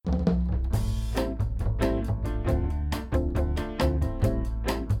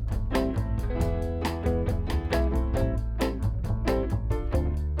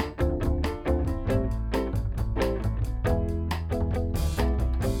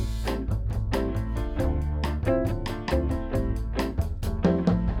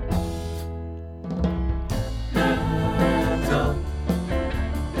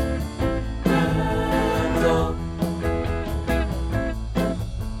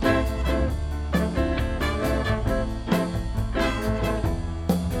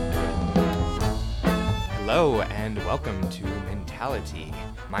Hello and welcome to Mentality.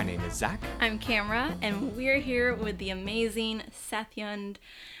 My name is Zach. I'm Camera, and we're here with the amazing Satyand.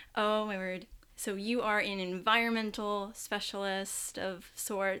 Oh my word. So you are an environmental specialist of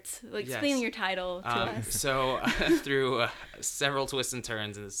sorts. Explain your title to us. So through several twists and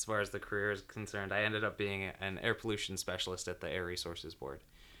turns as far as the career is concerned, I ended up being an air pollution specialist at the Air Resources Board.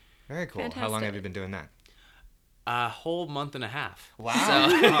 Very cool. Fantastic. How long have you been doing that? A whole month and a half. Wow. So,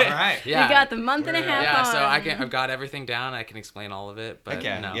 All right. yeah. We got the month and a half Yeah, on. so I've got everything down. I can explain all of it, but Heck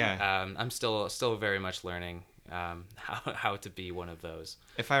yeah, no, yeah. I'm still very much learning how to be one of those.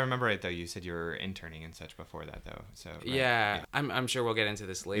 If I remember right, though, you said you were interning and such before that, though. So right. Yeah, I'm sure we'll get into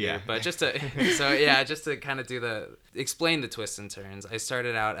this later, Yeah. but just to kind of explain the twists and turns. I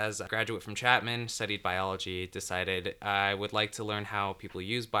started out as a graduate from Chapman, studied biology, decided I would like to learn how people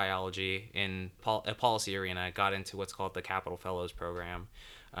use biology in a policy arena. Got into what's called the Capital Fellows program,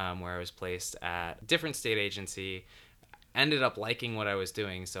 where I was placed at different state agency. Ended up liking what I was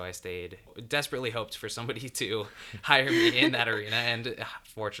doing, so I stayed. Desperately hoped for somebody to hire me in that arena, and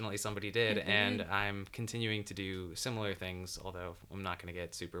fortunately somebody did, and I'm continuing to do similar things, although I'm not going to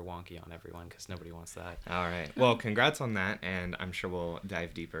get super wonky on everyone because nobody wants that. All right. Well, congrats on that, and I'm sure we'll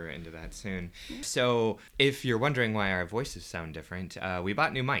dive deeper into that soon. So if you're wondering why our voices sound different, we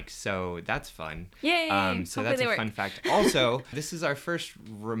bought new mics, so that's fun. Yay! So Hopefully that's they a work. fun fact. Also, this is our first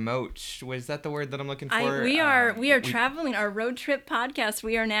remote. Was that the word that I'm looking for? We are traveling our road trip podcast.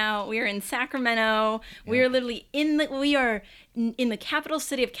 We are in Sacramento. We are literally in the capital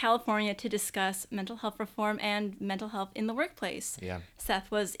city of California to discuss mental health reform and mental health in the workplace. Yeah.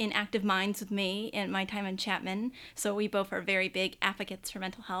 Seth was in Active Minds with me in my time in Chapman, so we both are very big advocates for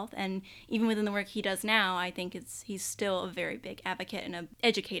mental health, and even within the work he does now, I think he's still a very big advocate and an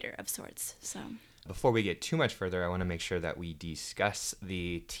educator of sorts. So. Before we get too much further, I want to make sure that we discuss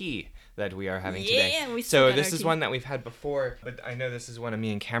the tea that we are having today. So this is one that we've had before, but I know this is one of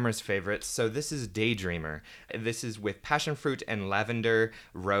me and Camera's favorites. So this is Daydreamer. This is with passion fruit and lavender,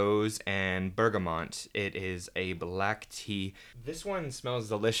 rose, and bergamot. It is a black tea. This one smells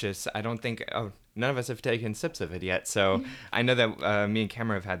delicious. I don't think... none of us have taken sips of it yet, so I know that me and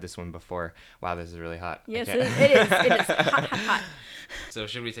Camera have had this one before. Wow, this is really hot. Yes, Okay. it is. It is hot, hot, hot. So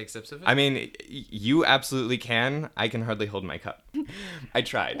should we take sips of it? I mean, you absolutely can. I can hardly hold my cup. I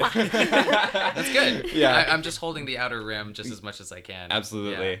tried. That's good. Yeah. I'm just holding the outer rim just as much as I can.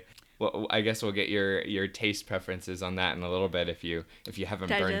 Absolutely. Yeah. Well, I guess we'll get your taste preferences on that in a little bit if you haven't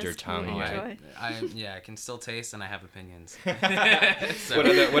burned your Digest, tongue cool, yet. enjoy. I can still taste and I have opinions. So,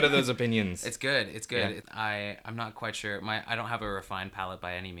 What are those opinions? It's good. It's good. Yeah. I'm not quite sure. I don't have a refined palate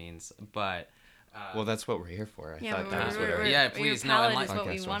by any means, but Well, that's what we're here for. I Yeah, thought that was what we're, Yeah, your please, no, palate and is like- what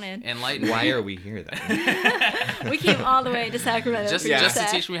we Podcast was. wanted. enlighten Why me. are we here then? We came all the way to Sacramento just for your just to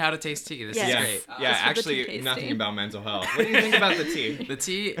set. teach me how to taste tea. This Yes. is Yeah. great. Yeah, Just for the tea actually, tasting. nothing about mental health. What do you think about the tea? The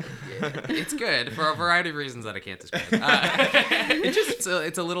tea, it's good for a variety of reasons that I can't describe.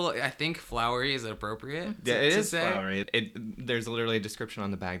 It's a little. I think flowery is appropriate. Yeah, it to is say. flowery. There's literally a description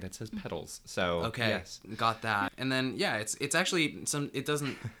on the bag that says petals. So Okay, yes. got that. And then it's actually it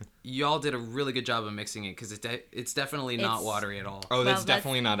doesn't. Y'all did a really good job of mixing it because it's definitely not It's- watery at all. Oh, that's Well,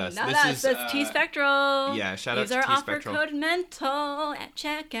 definitely not us. Not This us. is That's T Spectral. yeah, shout out Use to our T offer Spectral. code mental at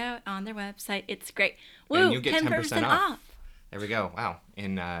checkout on their website. It's great. Woo! And you get 10% off. off. There we go. Wow,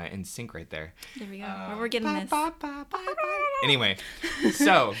 in sync right there. There we go. Where we're getting this. Anyway,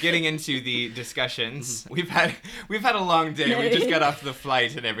 so getting into the discussions, we've had a long day. We just got off the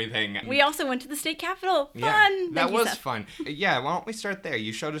flight and everything. We also went to the state capitol. Fun. Yeah, Thank that you, was Seth. fun. Yeah, why don't we start there?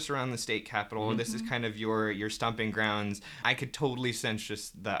 You showed us around the state capitol. This is kind of your stomping grounds. I could totally sense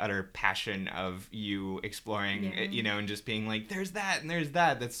just the utter passion of you exploring, Yeah. and just being like, there's that and there's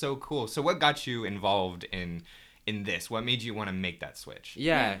that. That's so cool. So what got you involved in this? What made you want to make that switch?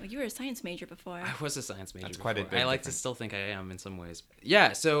 Yeah. You were a science major before. I was a science major. That's quite a before. big I like to difference. still think I am in some ways.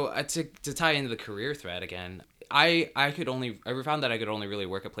 Yeah. So to tie into the career thread again, I found that I could only really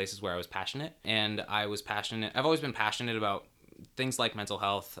work at places where I was passionate, and I was passionate. I've always been passionate about things like mental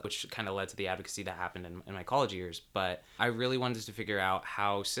health, which kind of led to the advocacy that happened in my college years. But I really wanted to figure out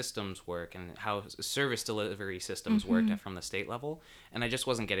how systems work and how service delivery systems worked from the state level. And I just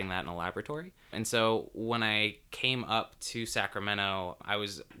wasn't getting that in a laboratory. And so when I came up to Sacramento, I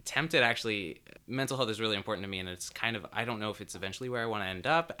was tempted, actually. Mental health is really important to me, and it's kind of, I don't know if it's eventually where I want to end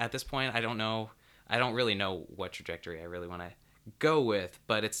up. At this point, I don't really know what trajectory I really want to go with,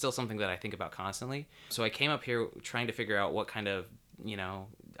 but it's still something that I think about constantly. So I came up here trying to figure out what kind of,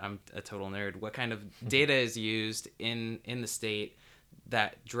 I'm a total nerd, what kind of data is used in the state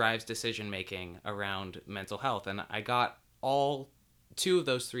that drives decision making around mental health. And I got all two of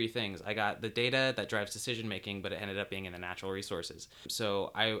those three things. I got the data that drives decision making, but it ended up being in the natural resources.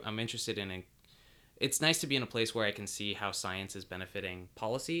 So I'm interested in it's nice to be in a place where I can see how science is benefiting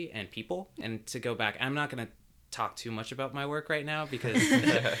policy and people. And to go back, I'm not going to talk too much about my work right now because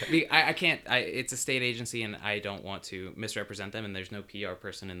I can't. It's a state agency and I don't want to misrepresent them, and there's no PR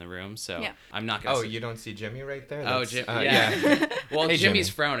person in the room, so I'm not going to... Oh, you don't see Jimmy right there? Jimmy. Yeah. Well, hey, Jimmy's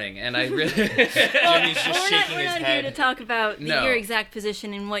frowning, and I really... Jimmy's just shaking his head. We're not here to talk about your exact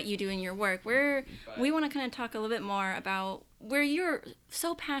position and what you do in your work. We want to kind of talk a little bit more about where you're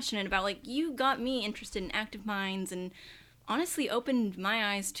so passionate about. Like, you got me interested in Active Minds and honestly opened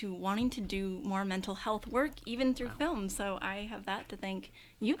my eyes to wanting to do more mental health work, even through film. So I have that to thank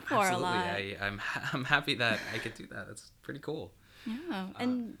you for a lot. I'm happy that I could do that. That's pretty cool. Yeah,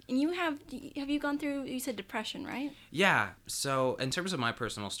 and you have you gone through, you said depression, right? Yeah, so in terms of my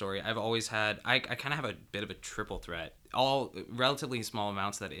personal story, I've always had, I kind of have a bit of a triple threat, all relatively small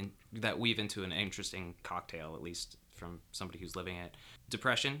amounts that weave into an interesting cocktail, at least from somebody who's living it.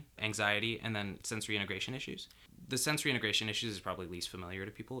 Depression, anxiety, and then sensory integration issues. The sensory integration issues is probably least familiar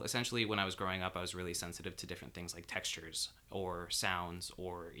to people. Essentially, when I was growing up, I was really sensitive to different things like textures or sounds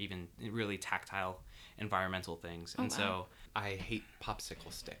or even really tactile environmental things. And so I hate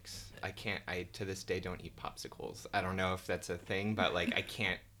popsicle sticks. I to this day don't eat popsicles. I don't know if that's a thing, but like I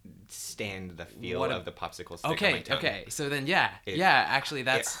can't stand the feel of the popsicle stick on my tongue. Okay, so then actually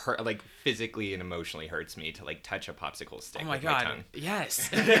that's... It hurt, like physically and emotionally hurts me to like touch a popsicle stick my tongue. Yes.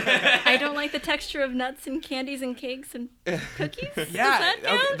 I don't like the texture of nuts and candies and cakes and cookies. Yeah, that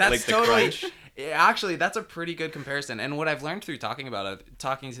okay, that's like totally... the crunch? Actually, that's a pretty good comparison. And what I've learned through talking about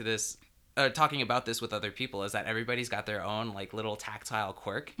this with other people is that everybody's got their own like little tactile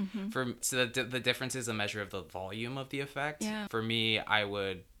quirk. So the difference is a measure of the volume of the effect. Yeah. For me, I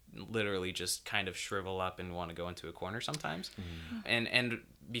would literally just kind of shrivel up and want to go into a corner sometimes. And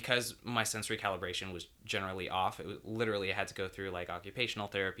because my sensory calibration was generally off, I had to go through like occupational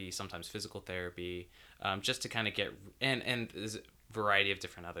therapy, sometimes physical therapy, just to kind of get and there's a variety of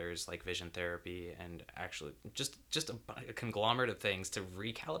different others like vision therapy and actually just a conglomerate of things to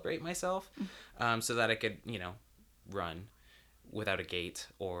recalibrate myself, so that I could run without a gait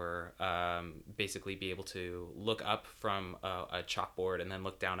or basically be able to look up from a chalkboard and then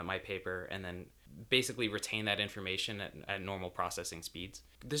look down at my paper and then basically retain that information at normal processing speeds.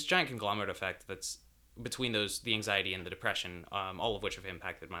 This giant conglomerate effect that's between the anxiety and the depression, all of which have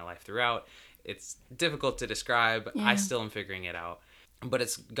impacted my life throughout. It's difficult to describe. Yeah. I still am figuring it out. But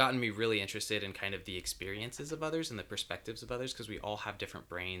it's gotten me really interested in kind of the experiences of others and the perspectives of others, because we all have different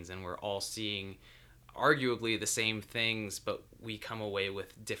brains and we're all seeing arguably the same things, but we come away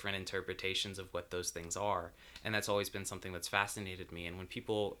with different interpretations of what those things are. And that's always been something that's fascinated me. And when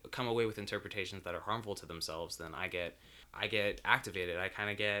people come away with interpretations that are harmful to themselves, then I get activated. I kind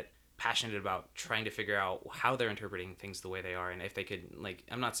of get passionate about trying to figure out how they're interpreting things the way they are, and if they could, like,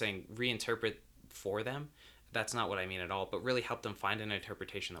 I'm not saying reinterpret for them, that's not what I mean at all, but really help them find an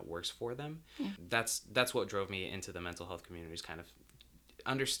interpretation that works for them. Yeah. That's what drove me into the mental health communities, kind of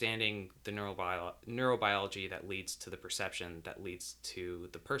understanding the neurobiology that leads to the perception that leads to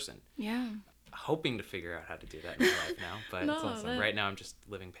the person. Yeah. Hoping to figure out how to do that in my life now, but it's awesome. Right now I'm just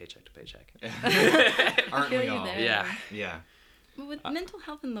living paycheck to paycheck. Aren't we all? Yeah. But with mental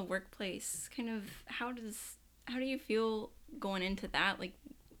health in the workplace, kind of how do you feel going into that, like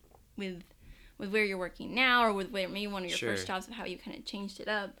with where you're working now, or with where maybe one of your first jobs, of how you kind of changed it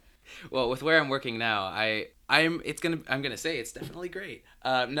up? Well, with where I'm working now, I'm gonna say it's definitely great.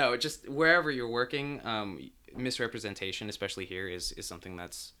 No, just wherever you're working, misrepresentation, especially here, is something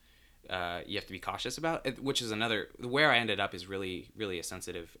that's you have to be cautious about. Which is where I ended up is really, really a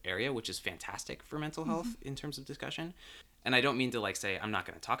sensitive area, which is fantastic for mental health in terms of discussion. And I don't mean to like say I'm not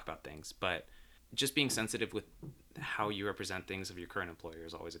going to talk about things, but just being sensitive with how you represent things of your current employer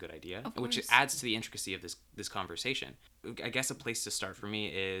is always a good idea, which adds to the intricacy of this conversation. I guess a place to start for me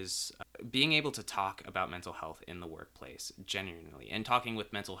is being able to talk about mental health in the workplace genuinely, and talking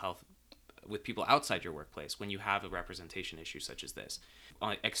with mental health with people outside your workplace when you have a representation issue such as this.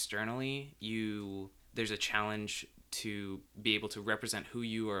 Externally, there's a challenge to be able to represent who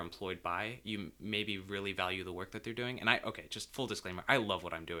you are employed by. You maybe really value the work that they're doing. And just full disclaimer, I love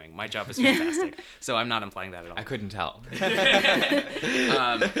what I'm doing. My job is fantastic. So I'm not implying that at all. I couldn't tell.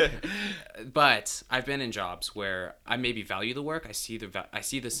 But I've been in jobs where I maybe value the work. I see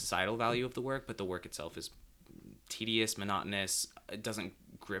the societal value of the work, but the work itself is tedious, monotonous. It doesn't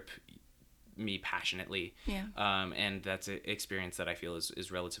grip me passionately. Yeah. And that's an experience that I feel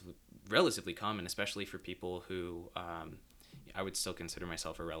is relatively common, especially for people who I would still consider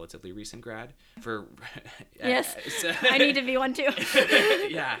myself a relatively recent grad. Yes, I need to be one too.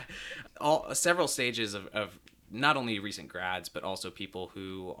 Yeah, several stages of not only recent grads, but also people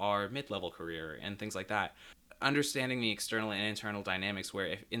who are mid-level career and things like that. Understanding the external and internal dynamics, where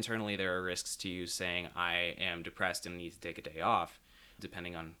if internally there are risks to you saying, I am depressed and need to take a day off,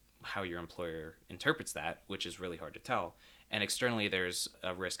 depending on how your employer interprets that, which is really hard to tell. And externally, there's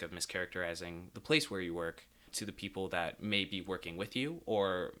a risk of mischaracterizing the place where you work to the people that may be working with you,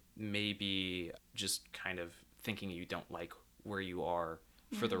 or maybe just kind of thinking you don't like where you are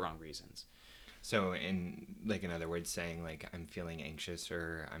for the wrong reasons. So in other words, saying like I'm feeling anxious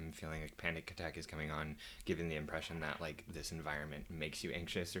or I'm feeling a panic attack is coming on, giving the impression that like this environment makes you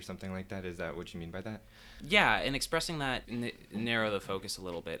anxious or something like that. Is that what you mean by that? Yeah, and expressing that, narrow the focus a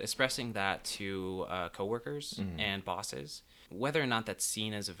little bit, expressing that to coworkers and bosses. Whether or not that's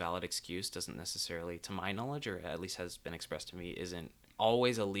seen as a valid excuse doesn't necessarily, to my knowledge, or at least has been expressed to me, isn't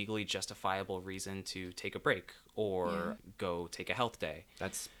always a legally justifiable reason to take a break or go take a health day.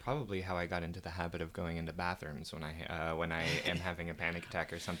 That's probably how I got into the habit of going into bathrooms when I am having a panic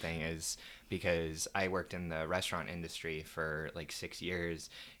attack or something, is because I worked in the restaurant industry for like 6 years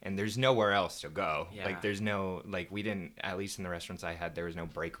and there's nowhere else to go. Yeah. Like there's no, like we didn't, at least in the restaurants I had, there was no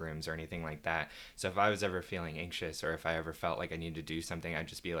break rooms or anything like that. So if I was ever feeling anxious or if I ever felt like I needed to do something, I'd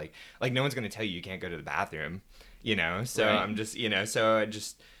just be like no one's going to tell you can't go to the bathroom, so right. I'm just, so I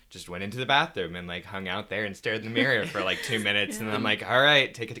just went into the bathroom and like hung out there and stared in the mirror for like 2 minutes. And then I'm like, all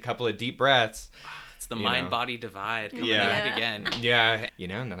right, take a couple of deep breaths. It's the mind-body divide coming back again. Yeah.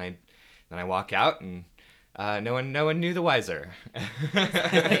 And then I walk out and no one knew the wiser. You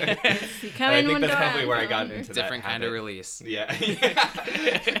come in one door. That's probably where I got into that different kind of release. Yeah.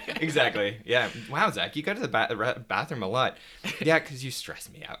 Exactly. Yeah. Wow, Zach, you go to the bathroom a lot. Yeah, because you stress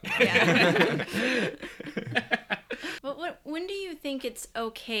me out. Yeah. But when do you think it's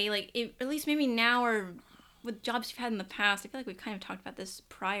okay, like at least maybe now or with jobs you've had in the past, I feel like we've kind of talked about this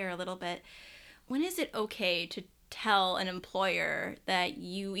prior a little bit. When is it okay to tell an employer that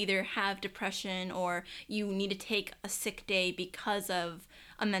you either have depression or you need to take a sick day because of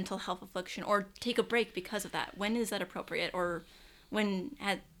a mental health affliction or take a break because of that? When is that appropriate, or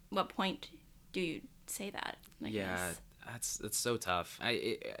at what point do you say that? That's so tough.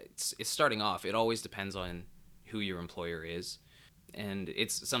 It's starting off. It always depends on who your employer is, and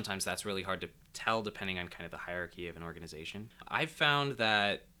it's sometimes that's really hard to tell depending on kind of the hierarchy of an organization. I've found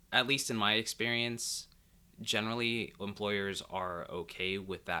that, at least in my experience, generally employers are okay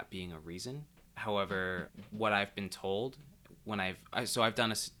with that being a reason. However, what I've been told when I've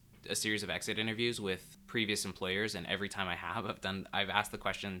done a series of exit interviews with previous employers, and every time I've asked the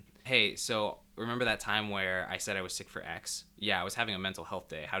question, hey, so remember that time where I said I was sick for X? Yeah, I was having a mental health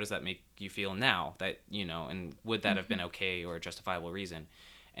day. How does that make you feel now? That, and would that have been okay or a justifiable reason?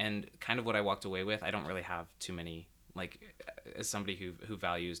 And kind of what I walked away with, I don't really have too many, like, as somebody who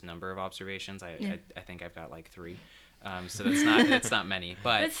values number of observations, I think I've got like 3. So that's not many,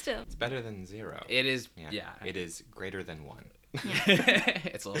 but still, it's better than 0. It is. Yeah. It is greater than 1.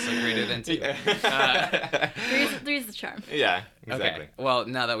 It's also greater than 2. Three is the charm. Yeah, exactly. Okay. Well,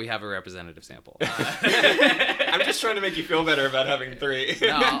 now that we have a representative sample, I'm just trying to make you feel better about having 3.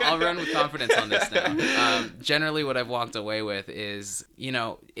 No, I'll run with confidence on this now. Generally, what I've walked away with is,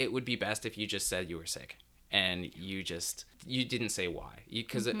 it would be best if you just said you were sick and you didn't say why,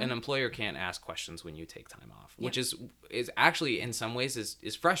 because an employer can't ask questions when you take time off, which is actually in some ways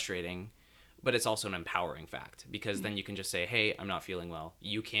is frustrating. But it's also an empowering fact, because then you can just say, hey, I'm not feeling well.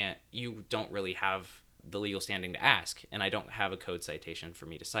 You don't really have the legal standing to ask, and I don't have a code citation for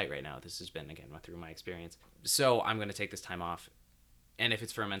me to cite right now. This has been, again, through my experience. So I'm going to take this time off. And if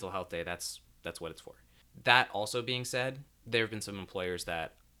it's for a mental health day, that's what it's for. That also being said, there have been some employers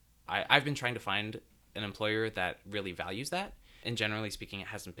that I've been trying to find an employer that really values that. And generally speaking, it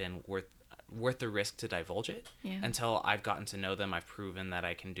hasn't been worth the risk to divulge it until I've gotten to know them. I've proven that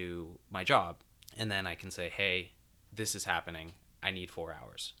I can do my job, and then I can say, hey, this is happening, I need 4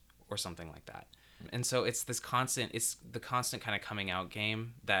 hours or something like that. And so it's the constant kind of coming out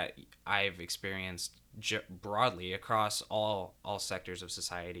game that I've experienced broadly across all sectors of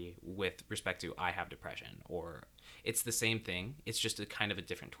society with respect to I have depression, or it's the same thing, it's just a kind of a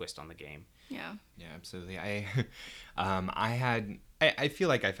different twist on the game. Yeah, absolutely. I feel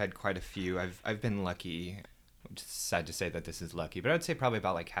like I've had quite a few. I've been lucky. I'm just sad to say that this is lucky, but I'd say probably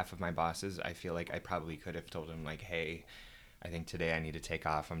about like half of my bosses, I feel like I probably could have told them like, hey, I think today I need to take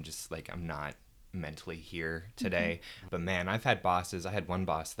off. I'm just like, I'm not mentally here today. But man, I had one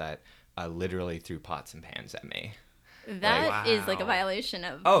boss that literally threw pots and pans at me. That is like a violation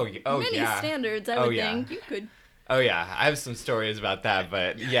of many standards, I would think. You could Oh yeah, I have some stories about that,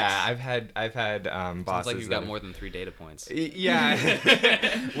 but yeah, I've had bosses. Sounds like you've got more than 3 data points. Yeah,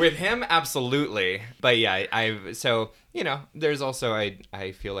 with him, absolutely. But yeah, so there's also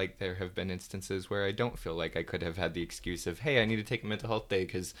I feel like there have been instances where I don't feel like I could have had the excuse of, hey, I need to take a mental health day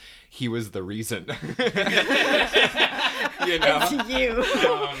because he was the reason. It's you.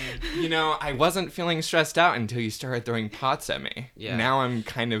 I wasn't feeling stressed out until you started throwing pots at me. Yeah. Now I'm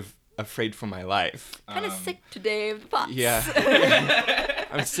kind of afraid for my life. Kind of sick today of the pots. Yeah.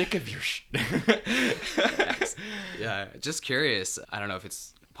 I'm sick of your Yeah, just curious. I don't know if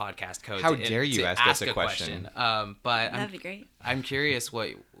it's podcast code. How dare you ask us a question? But That'd be great. I'm curious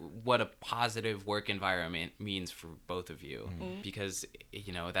what a positive work environment means for both of you, because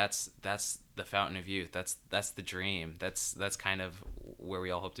that's the fountain of youth. That's the dream. That's kind of where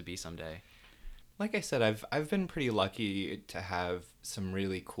we all hope to be someday. Like I said, I've been pretty lucky to have some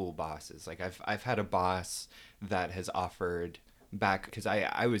really cool bosses. Like I've had a boss that has offered back, because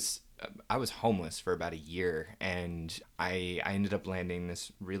I was homeless for about a year, and I ended up landing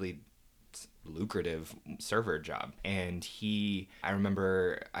this really lucrative server job. And I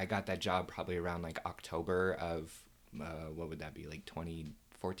remember I got that job probably around like October of what would that be, like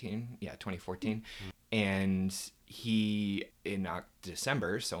 2014? Yeah, 2014. Mm-hmm. And he, in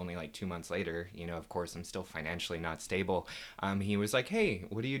December, so only like 2 months later, of course I'm still financially not stable, he was like, hey,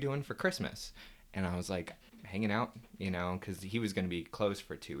 what are you doing for Christmas? And I was like, hanging out, because he was going to be closed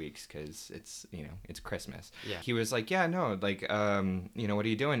for 2 weeks because it's Christmas. Yeah. He was like, yeah, no, like, what are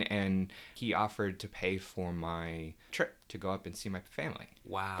you doing? And he offered to pay for my trip to go up and see my family.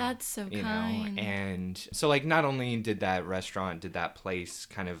 Wow. That's so kind. And so, like, not only did that place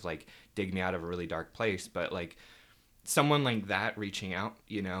kind of like dig me out of a really dark place, but like someone like that reaching out,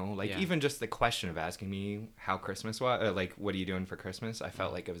 even just the question of asking me how Christmas was, like, what are you doing for Christmas? I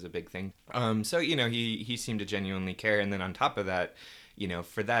felt like it was a big thing. So, he seemed to genuinely care. And then on top of that,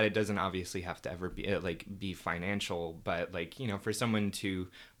 for that, it doesn't obviously have to ever be financial, but like, for someone to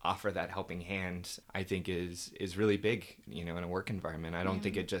offer that helping hand, I think is really big, in a work environment. I don't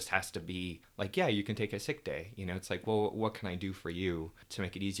think it just has to be like, yeah, you can take a sick day. It's like, well, what can I do for you to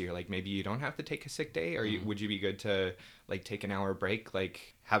make it easier? Like, maybe you don't have to take a sick day, or would you be good to like take an hour break,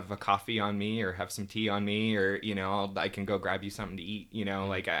 like have a coffee on me or have some tea on me, or, I can go grab you something to eat,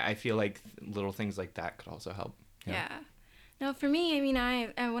 like I feel like little things like that could also help. Yeah. No, for me,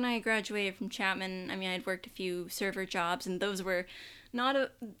 when I graduated from Chapman, I'd worked a few server jobs, and those were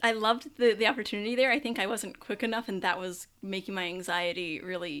I loved the opportunity there. I think I wasn't quick enough, and that was making my anxiety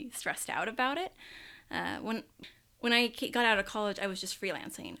really stressed out about it. When I got out of college, I was just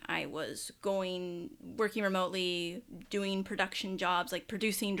freelancing. I was working remotely, doing production jobs, like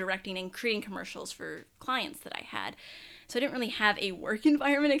producing, directing, and creating commercials for clients that I had. So I didn't really have a work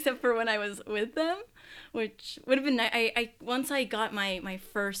environment except for when I was with them, which would have been nice. I once I got my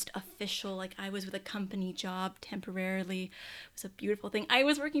first official, like, I was with a company job temporarily. It was a beautiful thing. I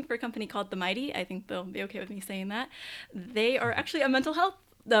was working for a company called The Mighty. I think they'll be okay with me saying that. They are actually a mental health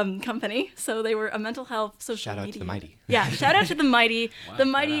company, so they were a mental health social media. Shout out to The Mighty. Yeah, shout out to The Mighty. Wow, The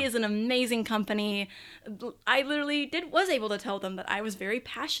Mighty is an amazing company. I literally was able to tell them that I was very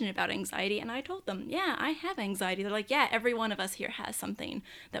passionate about anxiety, and I told them, yeah, I have anxiety. They're like, yeah, every one of us here has something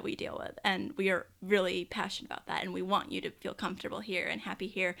that we deal with, and we are really passionate about that, and we want you to feel comfortable here and happy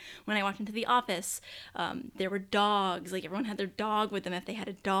here. When I walked into the office, there were dogs. Like, everyone had their dog with them if they had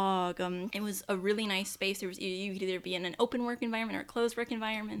a dog. It was a really nice space. You could either be in an open work environment or a closed work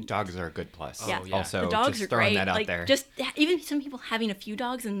environment. Dogs are a good plus. Yeah. Also, the dogs just are throwing great. that out like, there. Just even some people having a few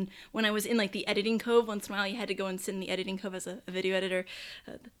dogs, and when I was in like the editing cove, once in a while you had to go and sit in the editing cove as a video editor.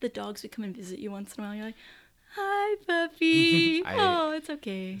 The dogs would come and visit you once in a while. You're like, hi, puppy. Oh, it's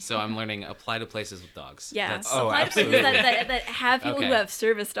okay. So I'm learning apply to places with dogs. Yeah. Apply to places that have people who have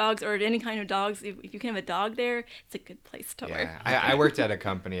service dogs or any kind of dogs. If you can have a dog there, it's a good place to work. I worked at a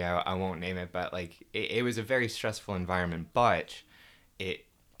company, I won't name it, but like it was a very stressful environment, but it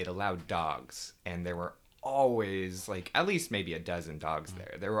allowed dogs, and there were always like at least maybe a dozen dogs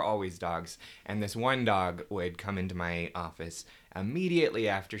there. There were always dogs, and this one dog would come into my office immediately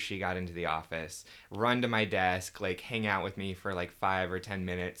after she got into the office, run to my desk, like hang out with me for like 5 or 10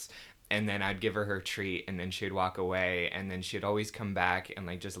 minutes, and then I'd give her her treat, and then she'd walk away, and then she'd always come back and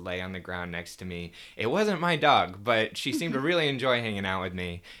like just lay on the ground next to me. It wasn't my dog, but she seemed to really enjoy hanging out with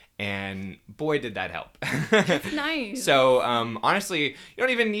me. And boy, did that help. That's nice. So, honestly, you don't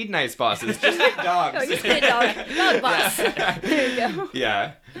even need nice bosses. Just get dogs. Oh, just get a dog. Dog boss. There you go.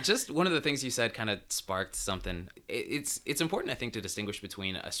 Yeah. Just one of the things you said kind of sparked something. It's important, I think, to distinguish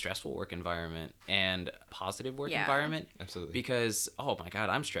between a stressful work environment and a positive work environment. Absolutely. Because, oh my God,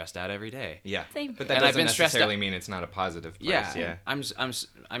 I'm stressed out every day. Yeah. Same. But that doesn't necessarily mean it's not a positive place. Yeah. I'm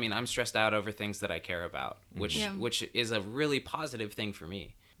stressed out over things that I care about, which is a really positive thing for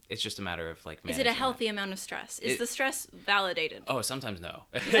me. It's just a matter of like. Is it a healthy amount of stress? Is the stress validated? Oh, sometimes no.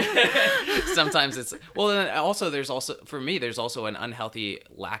 Sometimes it's there's also an unhealthy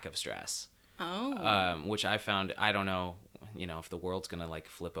lack of stress. Oh. Which I found. I don't know. If the world's gonna like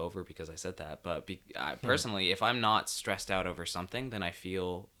flip over because I said that, but personally, if I'm not stressed out over something, then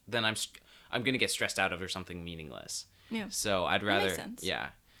I'm gonna get stressed out over something meaningless. Yeah. So I'd rather. That makes sense. Yeah.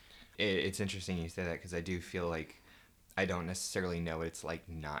 It's interesting you say that because I do feel like I don't necessarily know what it's like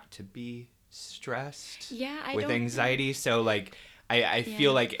not to be stressed with anxiety. So like I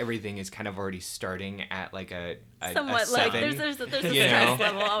feel like everything is kind of already starting at like a somewhat 7, like there's a stress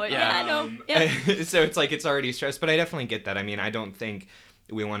level always. So it's like it's already stressed, but I definitely get that. I mean, I don't think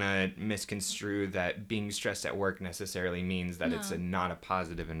we want to misconstrue that being stressed at work necessarily means that it's not a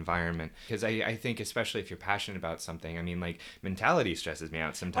positive environment. Because I think, especially if you're passionate about something, I mean, like, mentality stresses me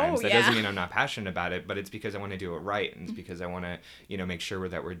out sometimes. That doesn't mean I'm not passionate about it, but it's because I want to do it right. And it's because I want to, make sure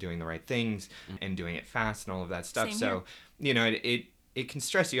that we're doing the right things and doing it fast and all of that stuff. So, it can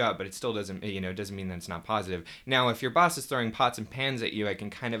stress you out, but it still doesn't mean that it's not positive. Now, if your boss is throwing pots and pans at you, I can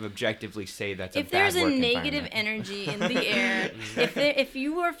kind of objectively say that's a bad work environment. If there's a negative energy in the air, if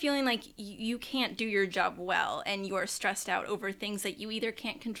you are feeling like you can't do your job well and you are stressed out over things that you either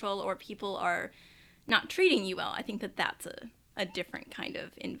can't control or people are not treating you well, I think that's a different kind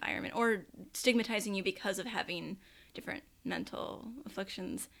of environment, or stigmatizing you because of having different mental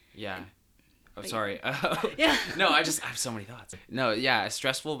afflictions. Yeah. Oh, sorry. Yeah. No, I have so many thoughts. No, yeah,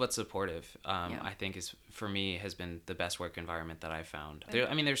 stressful but supportive. I think for me has been the best work environment that I've found.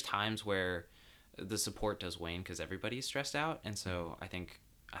 There's times where the support does wane because everybody's stressed out, and so I think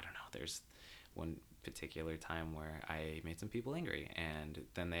there's one particular time where I made some people angry, and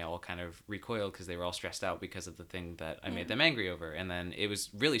then they all kind of recoiled because they were all stressed out because of the thing that I made them angry over, and then it was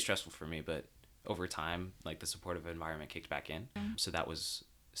really stressful for me. But over time, like, the supportive environment kicked back in, so that was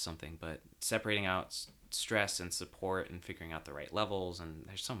something. But separating out stress and support and figuring out the right levels, and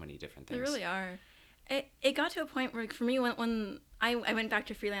there's so many different things. There really are. It got to a point where, for me, when I went back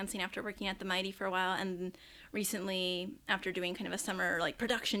to freelancing after working at the Mighty for a while, and recently, after doing kind of a summer like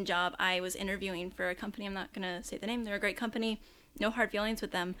production job, I was interviewing for a company. I'm not gonna say the name. They're a great company. No hard feelings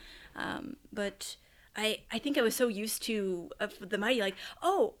with them, but I think I was so used to the Mighty, like,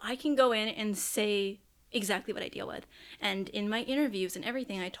 oh, I can go in and say exactly what I deal with. And in my interviews and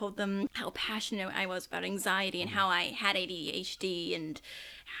everything, I told them how passionate I was about anxiety and how I had ADHD and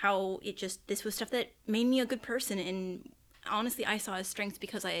how this was stuff that made me a good person. And honestly, I saw as strengths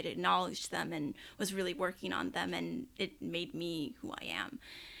because I had acknowledged them and was really working on them, and it made me who I am.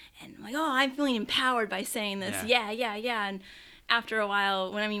 And I'm like, oh, I'm feeling empowered by saying this. Yeah. And after a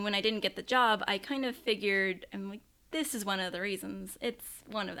while, when I didn't get the job, I kind of figured, I'm like, this is one of the reasons.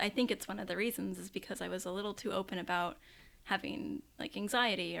 I think it's one of the reasons is because I was a little too open about having like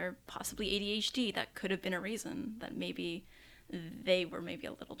anxiety or possibly ADHD. That could have been a reason that maybe they were maybe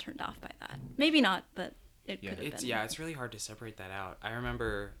a little turned off by that. Maybe not, but it could have been. Yeah, it's really hard to separate that out. I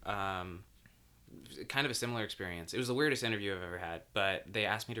remember kind of a similar experience. It was the weirdest interview I've ever had, but they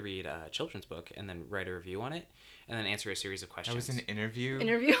asked me to read a children's book and then write a review on it, and then answer a series of questions. That was an interview?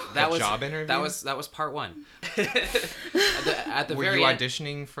 That was job interview? That was part one. at the Were very you end,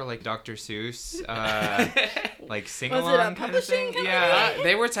 auditioning for like Dr. Seuss, like sing Was along it a kind of publishing thing? company? Yeah.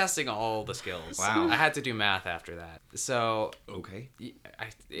 they were testing all the skills. Wow. I had to do math after that. So Okay.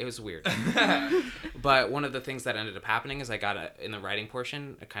 it was weird. But one of the things that ended up happening is I got in the writing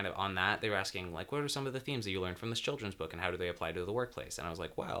portion, kind of on that, they were asking, like, what are some of the themes that you learned from this children's book and how do they apply to the workplace? And I was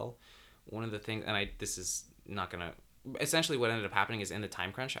like, well, one of the things, and this is not going to, essentially what ended up happening is in the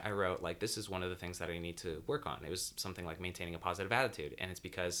time crunch, I wrote, like, this is one of the things that I need to work on. It was something like maintaining a positive attitude, and it's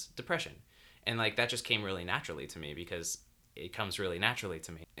because depression. And, like, that just came really naturally to me because it comes really naturally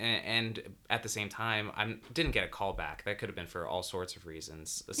to me. And at the same time, I didn't get a call back. That could have been for all sorts of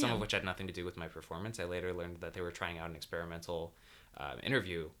reasons, some of which had nothing to do with my performance. I later learned that they were trying out an experimental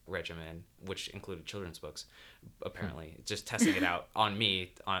interview regimen, which included children's books, apparently, just testing it out on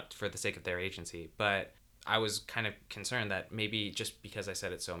me for the sake of their agency. But I was kind of concerned that maybe just because I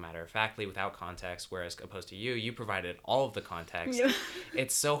said it so matter-of-factly without context, whereas opposed to you provided all of the context,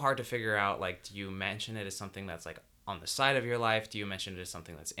 it's so hard to figure out, like, do you mention it as something that's, like, on the side of your life? Do you mention it as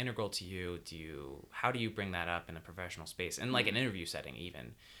something that's integral to you? How do you bring that up in a professional space and like an interview setting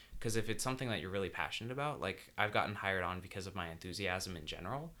even? Because if it's something that you're really passionate about, like I've gotten hired on because of my enthusiasm in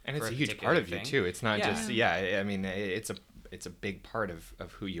general. And it's a huge part of you too. It's not just, I mean, it's a big part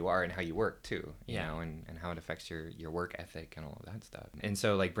of who you are and how you work too, you know, and how it affects your work ethic and all of that stuff. And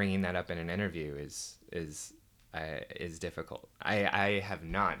so like bringing that up in an interview is difficult. I have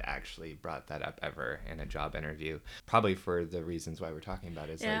not actually brought that up ever in a job interview, probably for the reasons why we're talking about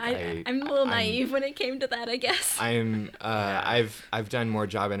it. I'm a little naive when it came to that, I guess. I've done more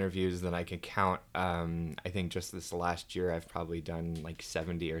job interviews than I can count. I think just this last year I've probably done like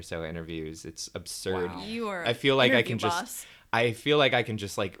 70 or so interviews. It's absurd. Wow. I feel like I can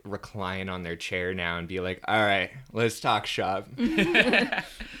just like recline on their chair now and be like, all right, let's talk shop.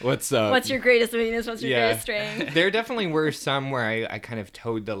 What's up? What's your greatest weakness? What's your greatest strength? There definitely were some where I kind of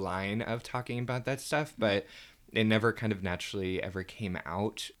towed the line of talking about that stuff, but it never kind of naturally ever came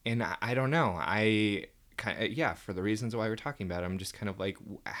out. And I don't know. For the reasons why we're talking about it, I'm just kind of like,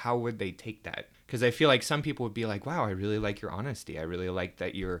 how would they take that? Because I feel like some people would be like, wow, I really like your honesty. I really like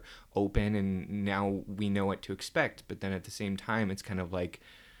that you're open and now we know what to expect. But then at the same time, it's kind of like,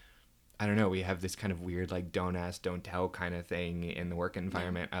 I don't know, we have this kind of weird, like, don't ask, don't tell kind of thing in the work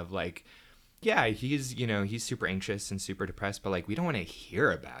environment of like, yeah, he's super anxious and super depressed, but like, we don't want to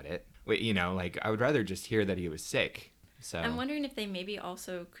hear about it. Like, I would rather just hear that he was sick. So I'm wondering if they maybe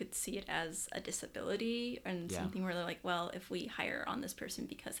also could see it as a disability and something where they're like, well, if we hire on this person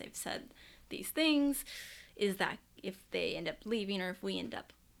because they've said these things, is that if they end up leaving or if we end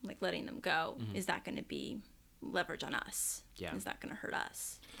up like letting them go, is that going to be leverage on us? Yeah. Is that going to hurt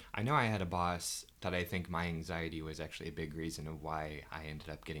us? I know I had a boss that I think my anxiety was actually a big reason of why I ended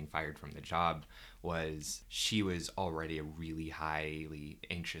up getting fired from the job, was she was already a really highly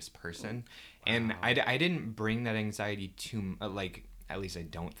anxious person. Wow. And I didn't bring that anxiety to, like, at least I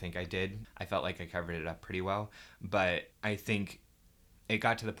don't think I did. I felt like I covered it up pretty well. But I think it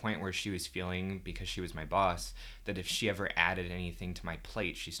got to the point where she was feeling, because she was my boss, that if she ever added anything to my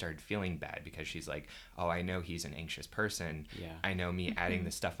plate, she started feeling bad because she's like, oh, I know he's an anxious person. Yeah. I know me adding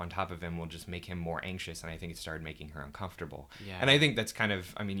the stuff on top of him will just make him more anxious. And I think it started making her uncomfortable. Yeah. And I think that's kind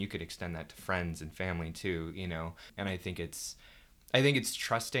of, I mean, you could extend that to friends and family too, you know? And I think it's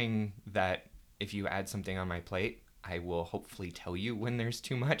trusting that if you add something on my plate, I will hopefully tell you when there's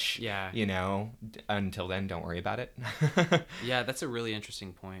too much. Yeah. You know, until then, don't worry about it. Yeah, that's a really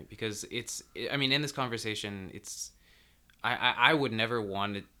interesting point, because I mean, in this conversation, I would never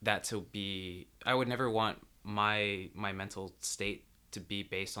want that to be, I would never want my mental state to be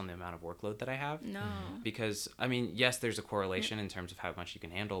based on the amount of workload that I have. No. Because, I mean, yes, there's a correlation in terms of how much you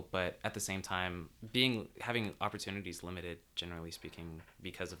can handle, but at the same time, having opportunities limited, generally speaking,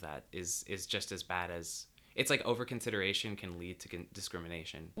 because of that is just as bad as... It's like over-consideration can lead to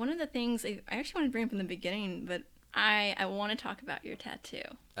discrimination. One of the things I actually want to bring up in the beginning, but I want to talk about your tattoo.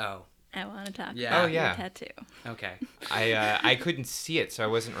 Oh. I want to talk about your tattoo. Okay. I couldn't see it, so I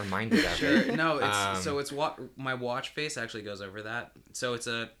wasn't reminded of it. Sure. No, it's my watch face actually goes over that. So it's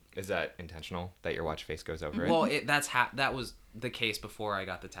a... Is that intentional that your watch face goes over it? Well, that was the case before I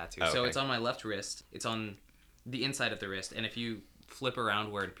got the tattoo. Oh, okay. So it's on my left wrist. It's on the inside of the wrist, and if you flip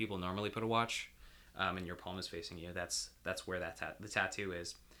around where people normally put a watch, and your palm is facing you, that's where the tattoo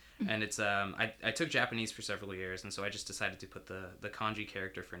is. And it's I took Japanese for several years, and so I just decided to put the kanji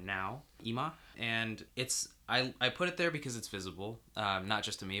character for now, Ima, and I put it there because it's visible, not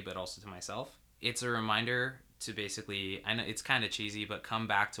just to me but also to myself. It's a reminder to basically, I know it's kind of cheesy, but come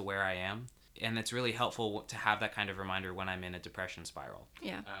back to where I am. And it's really helpful to have that kind of reminder when I'm in a depression spiral.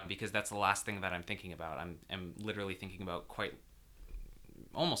 Yeah. Because that's the last thing that I'm thinking about. I'm literally thinking about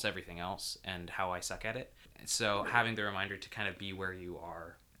almost everything else and how I suck at it. So having the reminder to kind of be where you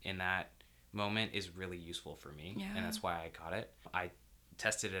are in that moment is really useful for me. Yeah. And that's why I got it. I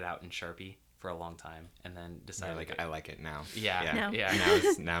tested it out in Sharpie for a long time and then decided I like it now. Yeah. Yeah.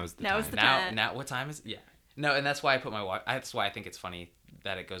 Now's the time. Now what time is it? Yeah. No, and that's why I put my watch. That's why I think it's funny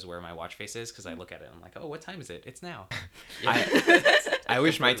that it goes where my watch face is, because I look at it and I'm like, oh, what time is it? It's now. I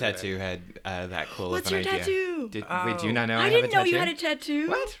wish my tattoo had that cool What's of an your idea. Tattoo? Wait, do you not know I didn't know you had a tattoo.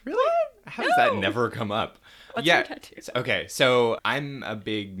 What? Really? How does that never come up? What's your tattoo? Okay, so I'm a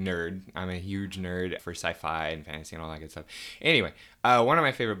big nerd. I'm a huge nerd for sci-fi and fantasy and all that good stuff. Anyway, one of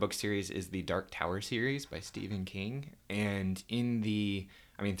my favorite book series is the Dark Tower series by Stephen King. And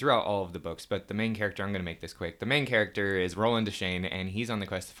throughout all of the books, but the main character, I'm going to make this quick. The main character is Roland Deschain, and he's on the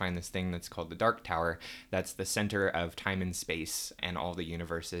quest to find this thing that's called the Dark Tower. That's the center of time and space and all the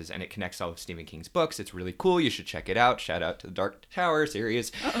universes, and it connects all of Stephen King's books. It's really cool. You should check it out. Shout out to the Dark Tower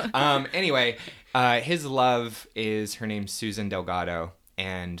series. Anyway, his love is, her name's Susan Delgado.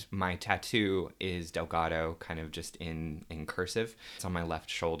 And my tattoo is Delgado, kind of just in cursive. It's on my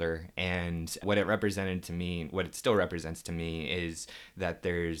left shoulder. And what it represented to me, what it still represents to me, is that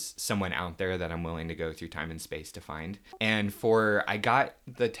there's someone out there that I'm willing to go through time and space to find. And I got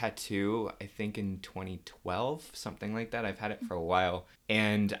the tattoo, I think in 2012, something like that. I've had it for a while.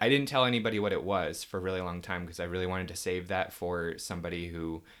 And I didn't tell anybody what it was for a really long time because I really wanted to save that for somebody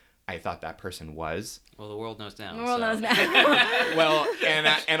who I thought that person was. Well, the world knows now. The world knows now. Well,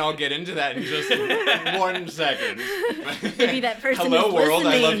 and I'll get into that in just 1 second. Maybe that person Hello, is world.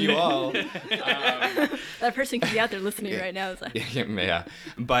 listening. I love you all. That person could be out there listening right now. It's like... Yeah.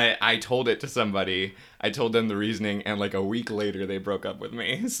 But I told it to somebody. I told them the reasoning, and like a week later, they broke up with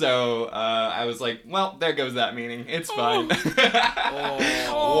me. So I was like, well, there goes that meaning. It's fine. Womp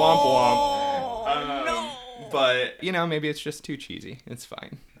womp. No. But, maybe it's just too cheesy. It's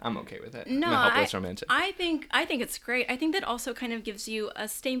fine. I'm okay with it. No, I'm a helpless romantic. I think it's great. I think that also kind of gives you a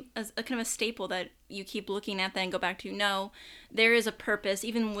kind of a staple that you keep looking at that and go back to. No, there is a purpose,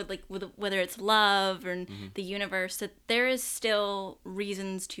 even with whether it's love or the universe, that there is still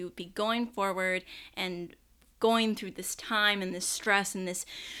reasons to be going forward and going through this time and this stress and this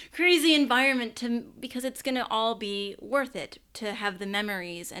crazy environment because it's going to all be worth it to have the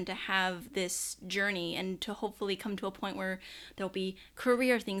memories and to have this journey and to hopefully come to a point where there'll be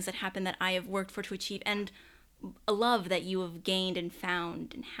career things that happen that I have worked for to achieve and a love that you have gained and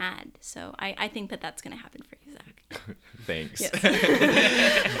found and had. So I think that that's going to happen for you, Zach. Thanks. Yes.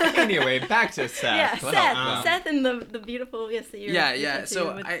 Anyway, back to Seth. Yeah, Seth and the beautiful, Yeah.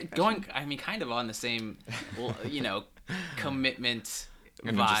 So kind of on the same, commitment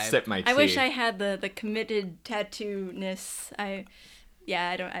I'm vibe. gonna just sip my tea. I wish I had the committed tattoo-ness. I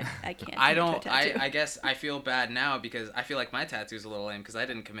can't. I guess I feel bad now because I feel like my tattoo's a little lame because I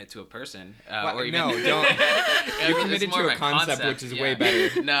didn't commit to a person. Don't. You committed to a concept, which is way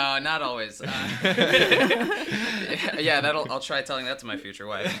better. No, not always. I'll try telling that to my future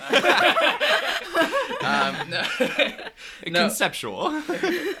wife. Conceptual.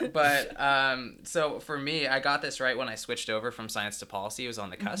 But so for me, I got this right when I switched over from science to policy. It was on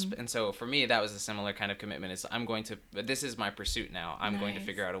the cusp, and so for me, that was a similar kind of commitment. This is my pursuit now. I'm going to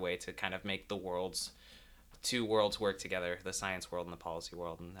figure out a way to kind of make the two worlds work together, the science world and the policy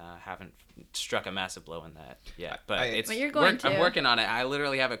world, and haven't struck a massive blow in that yet. But I'm working on it. I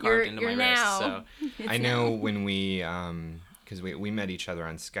literally have it carved into my wrist. So I know when we because we met each other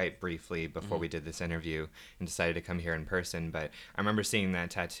on Skype briefly before we did this interview and decided to come here in person. But I remember seeing that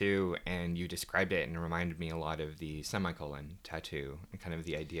tattoo, and you described it, and it reminded me a lot of the semicolon tattoo, and kind of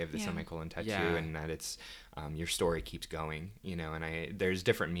the idea of the semicolon tattoo, and that it's your story keeps going, and there's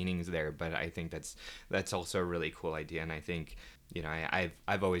different meanings there, but I think that's also a really cool idea, and I think,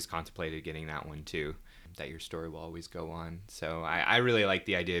 I've always contemplated getting that one too. That your story will always go on. So I really like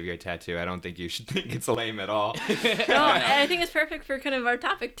the idea of your tattoo. I don't think you should think it's lame at all. No, and I think it's perfect for kind of our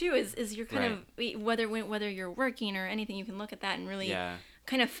topic too. Is you're kind of whether you're working or anything, you can look at that and really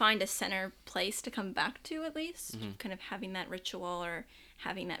kind of find a center place to come back to at least. Kind of having that ritual or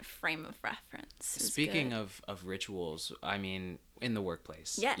having that frame of reference. Speaking of rituals, I mean, in the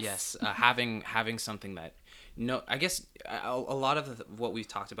workplace. Yes. Having something that. No, I guess a lot of what we've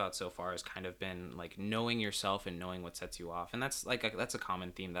talked about so far has kind of been like knowing yourself and knowing what sets you off, and that's a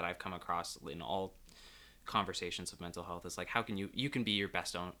common theme that I've come across in all conversations of mental health. Is like how can you can be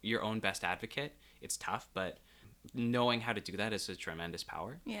your own best advocate. It's tough, but knowing how to do that is a tremendous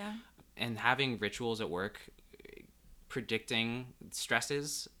power. Yeah. And having rituals at work, predicting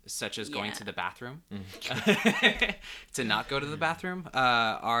stresses such as going to the bathroom, to not go to the bathroom,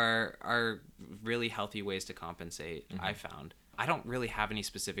 are really healthy ways to compensate. I found I don't really have any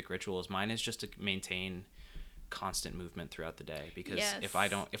specific rituals. Mine is just to maintain constant movement throughout the day, because if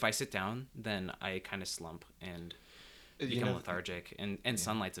I sit down, then I kind of slump and become lethargic, and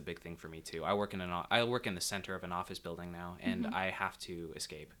sunlight's a big thing for me too. I work in the center of an office building now, and I have to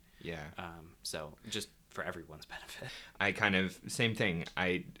escape. So just for everyone's benefit. I kind of same thing.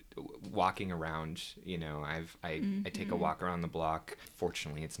 Walking around, I take a walk around the block.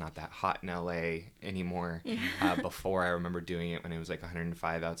 Fortunately, it's not that hot in LA anymore. Before, I remember doing it when it was like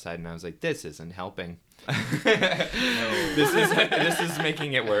 105 outside, and I was like, this isn't helping. This is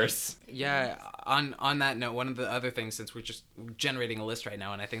making it worse. Yeah. On that note, one of the other things, since we're just generating a list right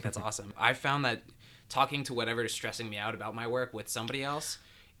now, and I think that's awesome, I found that talking to whatever is stressing me out about my work with somebody else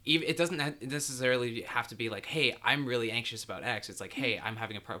it doesn't necessarily have to be like, hey, I'm really anxious about X. It's like, hey, I'm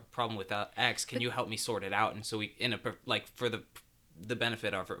having a problem with X. Can you help me sort it out? And so we, for the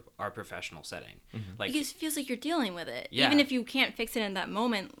benefit of our professional setting. Mm-hmm. Like, because it feels like you're dealing with it. Yeah. Even if you can't fix it in that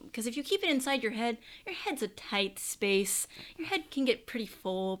moment. Because if you keep it inside your head's a tight space. Your head can get pretty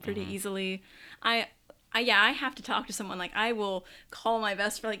full pretty easily. I have to talk to someone. Like, I will call my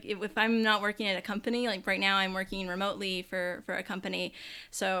best friend. Like, if I'm not working at a company, like right now I'm working remotely for a company.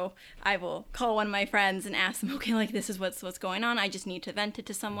 So I will call one of my friends and ask them, okay, like, this is what's going on. I just need to vent it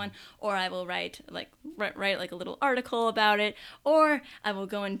to someone. Or I will write like a little article about it. Or I will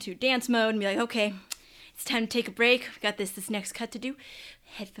go into dance mode and be like, okay, it's time to take a break. We've got this next cut to do.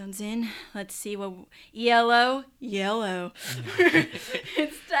 Headphones in. Let's see what... Yellow. It's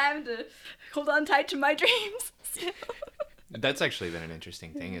time to hold on tight to my dreams. That's actually been an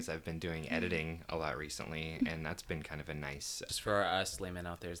interesting thing, is I've been doing editing a lot recently, and that's been kind of a nice... Just for us laymen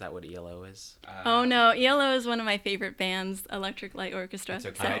out there, is that what ELO is? Oh no, ELO is one of my favorite bands, Electric Light Orchestra. That's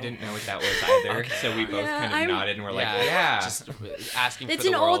okay. So. I didn't know what that was either, so we both kind of nodded and were like, yeah. Just asking it's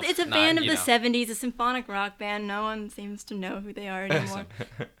for the world. It's a band of the 70s, a symphonic rock band. No one seems to know who they are anymore.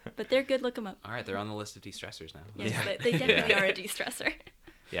 But they're good, look them up. All right, they're on the list of de-stressors now. Yes, they definitely are a de-stressor.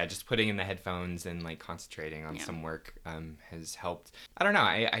 Yeah, just putting in the headphones and like concentrating on some work has helped. I don't know.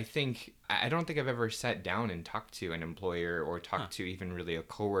 I don't think I've ever sat down and talked to an employer or talked to even really a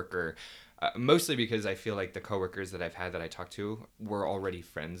coworker. Mostly because I feel like the coworkers that I've had that I talked to were already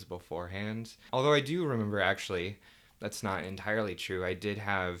friends beforehand. Although I do remember, actually, that's not entirely true. I did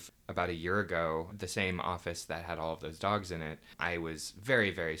have, about a year ago, the same office that had all of those dogs in it. I was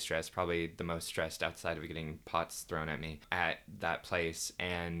very, very stressed, probably the most stressed outside of getting pots thrown at me at that place.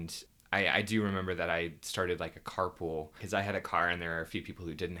 And I do remember that I started like a carpool, because I had a car and there are a few people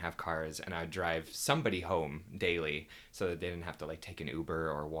who didn't have cars, and I would drive somebody home daily so that they didn't have to like take an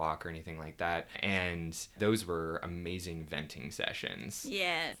Uber or walk or anything like that. And those were amazing venting sessions.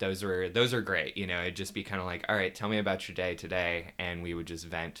 Yeah. Those are great. You know, it'd just be kind of like, all right, tell me about your day today. And we would just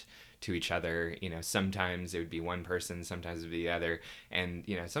vent to each other. You know, sometimes it would be one person, sometimes it would be the other, and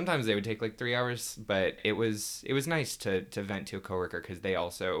you know, sometimes they would take like 3 hours, but it was nice to vent to a coworker, because they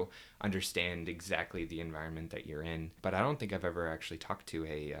also understand exactly the environment that you're in. But I don't think I've ever actually talked to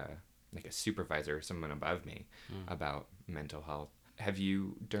a supervisor or someone above me about mental health. Have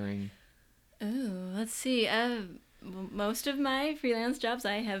you during? Oh, let's see. Most of my freelance jobs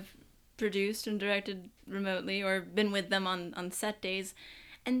I have produced and directed remotely, or been with them on set days.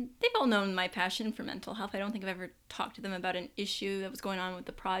 And they've all known my passion for mental health. I don't think I've ever talked to them about an issue that was going on with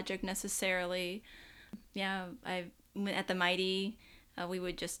the project necessarily. Yeah, at the Mighty, we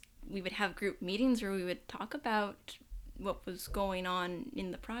would have group meetings where we would talk about what was going on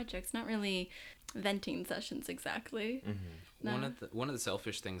in the projects. Not really venting sessions exactly. Mm-hmm. No. One of the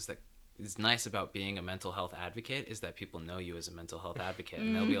selfish things that is nice about being a mental health advocate is that people know you as a mental health advocate,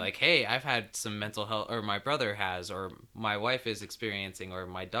 and they'll be like, hey, I've had some mental health, or my brother has, or my wife is experiencing, or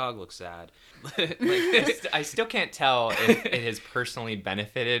my dog looks sad. I still can't tell if it has personally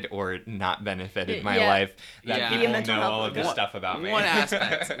benefited or not benefited my life that people know all of this stuff about me. One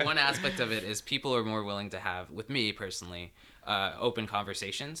aspect of it is people are more willing to have, with me personally, open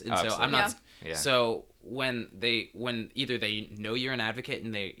conversations, and so I'm not. Yeah. So when either they know you're an advocate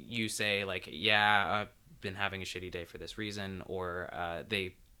and you say like, yeah, I've been having a shitty day for this reason, or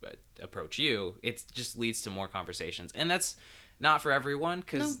they approach you, it just leads to more conversations. And that's not for everyone,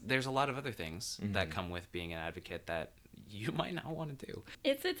 because there's a lot of other things that come with being an advocate that you might not want to do.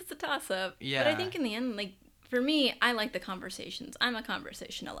 It's a toss up. Yeah. But I think in the end, like, for me, I like the conversations. I'm a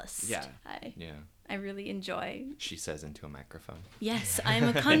conversationalist. Yeah. I really enjoy. She says into a microphone. Yes, I'm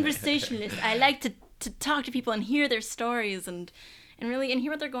a conversationalist. I like to talk to people and hear their stories and hear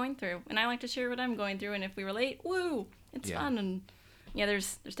what they're going through. And I like to share what I'm going through. And if we relate, woo, it's fun. And yeah,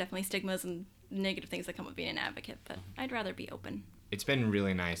 there's definitely stigmas and negative things that come with being an advocate, but I'd rather be open. It's been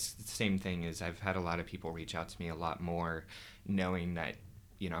really nice. The same thing is I've had a lot of people reach out to me a lot more, knowing that,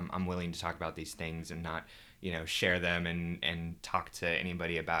 you know, I'm willing to talk about these things and not, you know, share them and talk to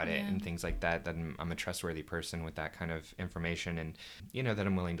anybody about it and things like that. That I'm a trustworthy person with that kind of information, and, you know, that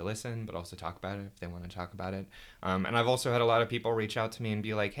I'm willing to listen, but also talk about it if they want to talk about it. And I've also had a lot of people reach out to me and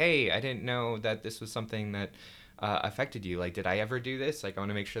be like, hey, I didn't know that this was something that affected you. Like, did I ever do this? Like, I want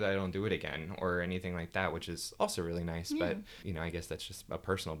to make sure that I don't do it again or anything like that, which is also really nice. But, you know, I guess that's just a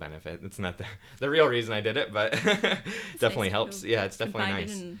personal benefit. It's not the real reason I did it, but definitely nice helps. Yeah, it's definitely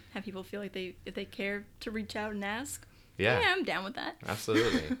nice. And have people feel like if they care to reach out and ask. Yeah, I'm down with that.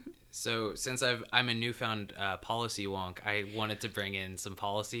 Absolutely. So since I'm a newfound policy wonk, I wanted to bring in some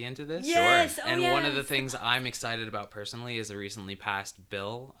policy into this. Yes! Sure. And one of the things I'm excited about personally is a recently passed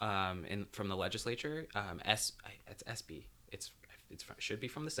bill from the legislature. It's SB. It should be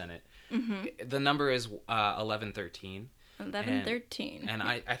from the Senate. Mm-hmm. The number is 1113. 1113. And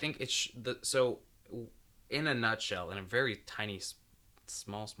I think so in a nutshell, in a very tiny,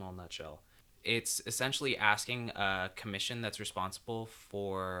 small nutshell, it's essentially asking a commission that's responsible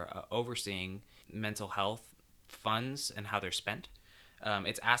for overseeing mental health funds and how they're spent.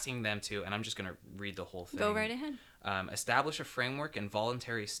 It's asking them to, and I'm just going to read the whole thing. Go right ahead. Establish a framework and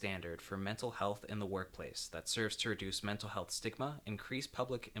voluntary standard for mental health in the workplace that serves to reduce mental health stigma, increase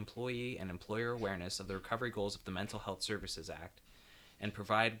public employee and employer awareness of the recovery goals of the Mental Health Services Act, and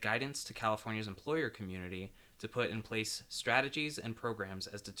provide guidance to California's employer community to put in place strategies and programs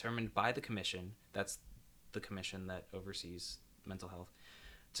as determined by the commission, that's the commission that oversees mental health,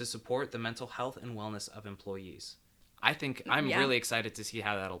 to support the mental health and wellness of employees. I think I'm really excited to see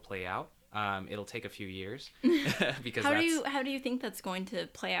how that'll play out. It'll take a few years because how do you think that's going to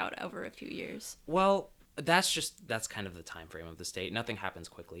play out over a few years? Well, that's kind of the time frame of the state. Nothing happens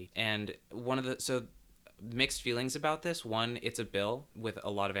quickly, and mixed feelings about this. One, it's a bill with a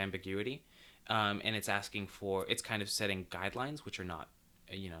lot of ambiguity. And it's kind of setting guidelines, which are not,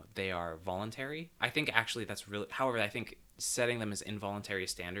 they are voluntary. I think actually however, I think setting them as involuntary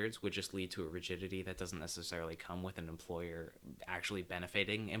standards would just lead to a rigidity that doesn't necessarily come with an employer actually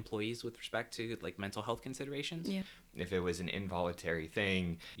benefiting employees with respect to like mental health considerations. Yeah. If it was an involuntary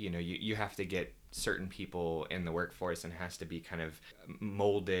thing, you have to get certain people in the workforce and it has to be kind of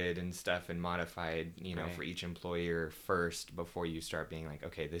molded and stuff and modified, right, for each employer first before you start being like,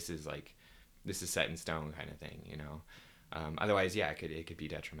 okay, this is set in stone kind of thing, Otherwise, it could be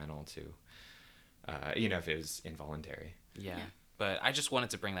detrimental to, if it was involuntary. Yeah. But I just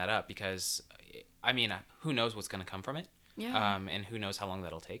wanted to bring that up because, who knows what's going to come from it? Yeah. And who knows how long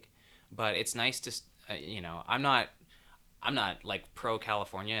that'll take. But it's nice to, I'm not like pro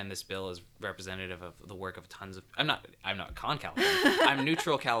California, and this bill is representative of the work of tons of. I'm not con California. I'm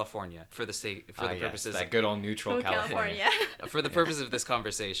neutral California for the purposes that good old neutral California. For the purpose of this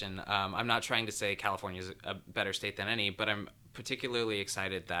conversation, I'm not trying to say California is a better state than any, but I'm particularly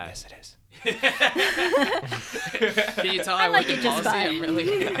excited that. Yes, it is. Can you tell I like work in policy?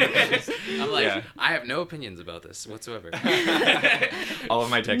 I'm like, yeah. I have no opinions about this whatsoever. All of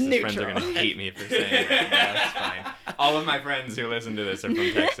my Texas friends are going to hate me for saying that. That's fine. All of my friends who listen to this are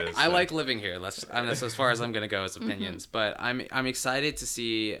from Texas. I like living here. That's as far as I'm going to go as opinions. But I'm excited to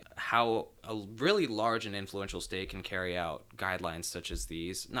see how a really large and influential state can carry out guidelines such as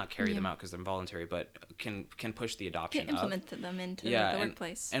these. Not carry them out because they're voluntary, but can push the adoption. Can implement them into the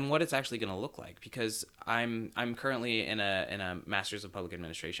workplace. And what it's actually going to look like, because I'm currently in a Masters of Public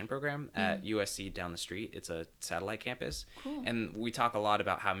Administration program at USC down the street. It's a satellite campus. Cool. And we talk a lot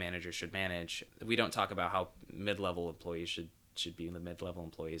about how managers should manage. We don't talk about how mid-level employees should be the mid-level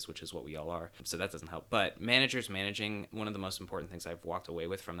employees, which is what we all are. So that doesn't help. But managers managing, one of the most important things I've walked away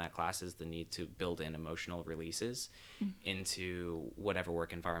with from that class is the need to build in emotional releases into whatever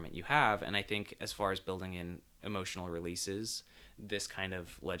work environment you have. And I think as far as building in emotional releases, this kind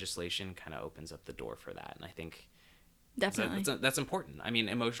of legislation kind of opens up the door for that. And I think definitely that's important. I mean,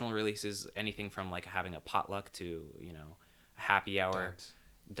 emotional releases, anything from like having a potluck to, a happy hour.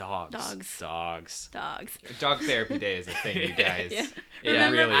 Dogs. Dog therapy day is a thing, you guys. Yeah.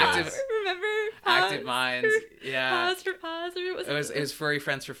 Remember Active Minds. Yeah. Pause for pause. Or it was Furry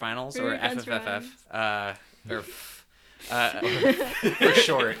Friends for Finals, or FFFF. For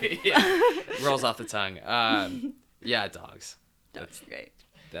short. Yeah. Rolls off the tongue. Yeah, dogs. That's great.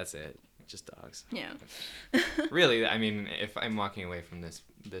 That's it. Just dogs. Yeah. Really, I mean, if I'm walking away from this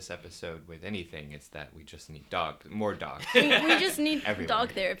episode with anything, it's that we just need more dogs. We just need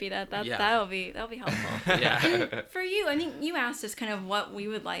dog therapy. That'll be helpful. Yeah. For you, I think you asked us kind of what we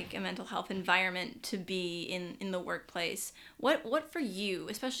would like a mental health environment to be in the workplace. What for you,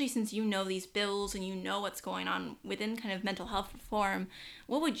 especially since you know these bills and you know what's going on within kind of mental health reform,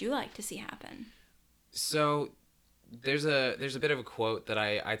 what would you like to see happen? So there's a bit of a quote that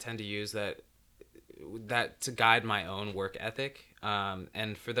I tend to use that to guide my own work ethic.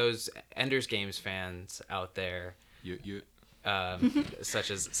 And for those Ender's Games fans out there,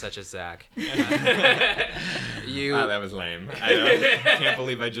 such as Zach, wow, that was lame. I can't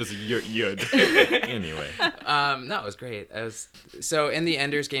believe I just yud. Anyway, no, it was great. So in the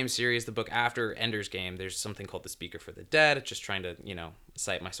Ender's Game series, the book after Ender's Game, there's something called The Speaker for the Dead. Just trying to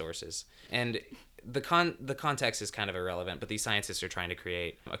cite my sources. And the context is kind of irrelevant, but these scientists are trying to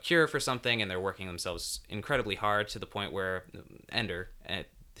create a cure for something, and they're working themselves incredibly hard to the point where Ender,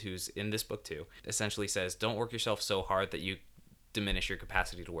 who's in this book too, essentially says, don't work yourself so hard that you diminish your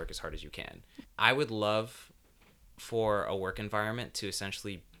capacity to work as hard as you can. I would love for a work environment to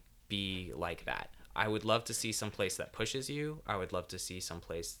essentially be like that. I would love to see some place that pushes you. I would love to see some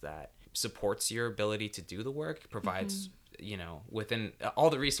place that supports your ability to do the work, provides, you know, within all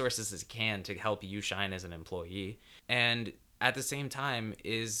the resources it can to help you shine as an employee. And at the same time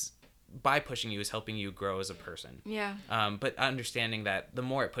is, by pushing you, is helping you grow as a person. Yeah. But understanding that the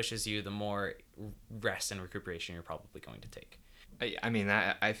more it pushes you, the more rest and recuperation you're probably going to take. I mean,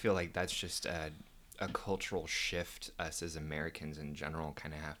 I feel like that's just a cultural shift us as Americans in general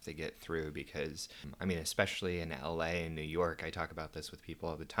kind of have to get through, because I mean, especially in LA and New York, I talk about this with people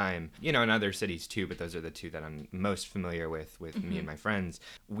all the time, you know, in other cities too, but those are the two that I'm most familiar with me and my friends.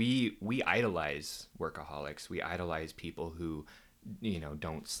 We idolize workaholics. We idolize people who, you know,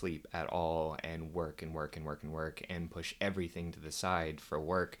 don't sleep at all and work and push everything to the side for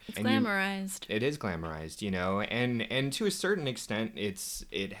work. It's glamorized. It is glamorized, you know, and to a certain extent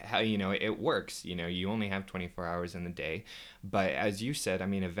you know, it works. You know, you only have 24 hours in the day, but as you said, I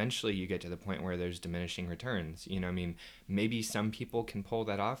mean, eventually you get to the point where there's diminishing returns. You know, I mean, maybe some people can pull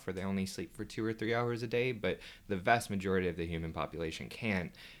that off where they only sleep for 2 or 3 hours a day, but the vast majority of the human population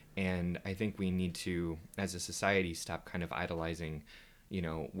can't. And I think we need to, as a society, stop kind of idolizing, you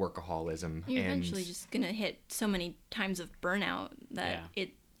know, workaholism. You're eventually just going to hit so many times of burnout that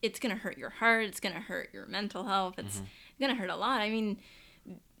it's going to hurt your heart. It's going to hurt your mental health. It's going to hurt a lot. I mean,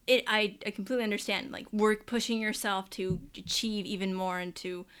 I completely understand, like, pushing yourself to achieve even more and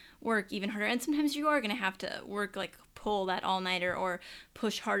to work even harder. And sometimes you are going to have to work, like, pull that all-nighter or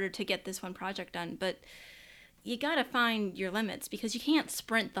push harder to get this one project done. But you gotta find your limits, because you can't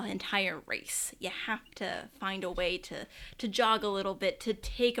sprint the entire race. You have to find a way to jog a little bit, to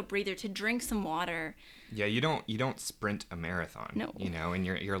take a breather, to drink some water. Yeah, you don't sprint a marathon. No. You know, and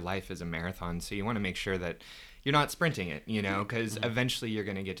your life is a marathon, so you want to make sure that you're not sprinting it, you know, because eventually you're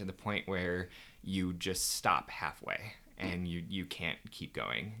going to get to the point where you just stop halfway and you can't keep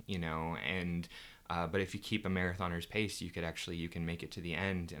going, you know, and but if you keep a marathoner's pace, you can make it to the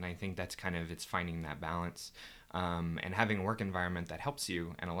end. And I think that's kind of, it's finding that balance, and having a work environment that helps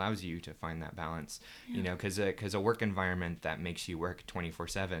you and allows you to find that balance, you know, because a work environment that makes you work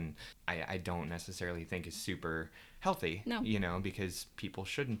 24/7, I don't necessarily think is super healthy, you know, because people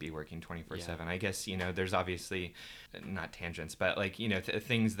shouldn't be working 24/7. I guess, you know, there's obviously not tangents, but like, you know,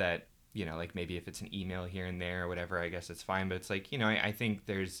 things that, you know, like maybe if it's an email here and there or whatever, I guess it's fine. But it's like, you know, I think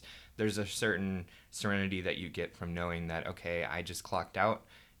there's a certain serenity that you get from knowing that, okay, I just clocked out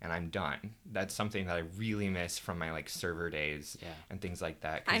and I'm done. That's something that I really miss from my like server days and things like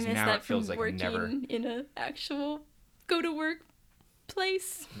that. I miss now that it feels from like working never in an actual go to work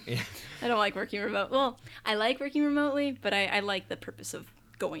place. Yeah. I don't like working remote. Well, I like working remotely, but I like the purpose of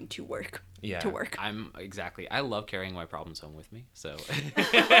going to work. To work. I love carrying my problems home with me. So.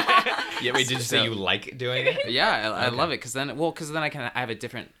 Yeah. Wait, did you say you like doing it? Yeah, I love it because then I have a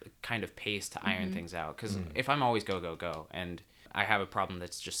different kind of pace to iron things out. Because if I'm always go, and I have a problem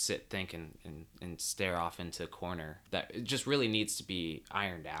that's just sit, think, and stare off into a corner that just really needs to be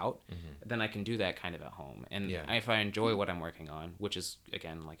ironed out, then I can do that kind of at home. And if I enjoy what I'm working on, which is,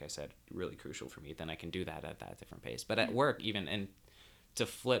 again, like I said, really crucial for me, then I can do that at that different pace. But at work, even, and to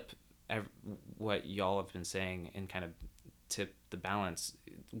flip what y'all have been saying and kind of tip the balance,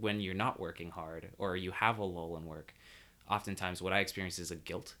 when you're not working hard or you have a lull in work, oftentimes what I experience is a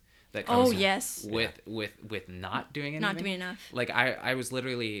guilt that comes with not doing anything. Not doing enough. Like I was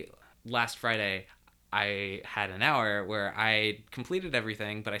literally, last Friday, I had an hour where I completed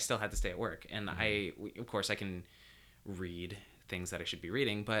everything, but I still had to stay at work. And of course I can read things that I should be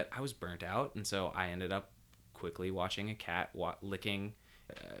reading, but I was burnt out. And so I ended up quickly watching a cat licking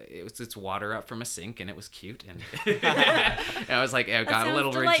its water up from a sink, and it was cute, and, and I was like, I got a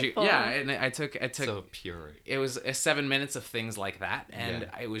little and I took so pure. It was 7 minutes of things like that, and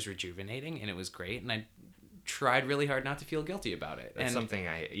it was rejuvenating, and it was great, and I tried really hard not to feel guilty about it. That's something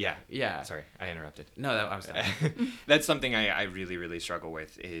sorry, I interrupted. No, I was done. That's something I really, really struggle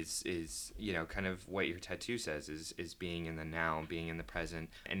with is, you know, kind of what your tattoo says is being in the now, being in the present,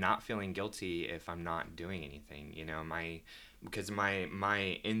 and not feeling guilty if I'm not doing anything, you know, because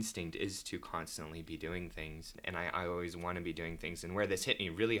my instinct is to constantly be doing things, and I always want to be doing things. And where this hit me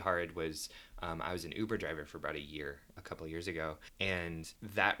really hard was I was an Uber driver for about a couple of years ago, and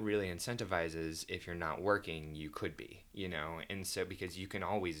that really incentivizes, if you're not working, you could be, you know. And so, because you can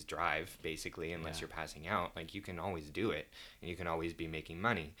always drive basically unless you're passing out, like you can always do it, and you can always be making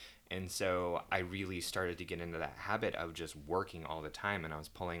money. And so I really started to get into that habit of just working all the time. And I was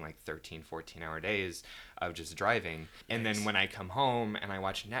pulling like 13, 14-hour days of just driving. And then when I come home and I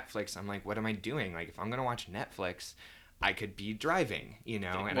watch Netflix, I'm like, what am I doing? Like, if I'm going to watch Netflix, I could be driving, you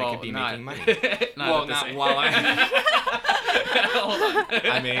know, and I could be making money. Not while I'm... Hold on.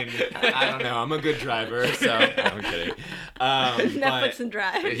 I mean, I don't know. I'm a good driver, so... I'm kidding. Netflix and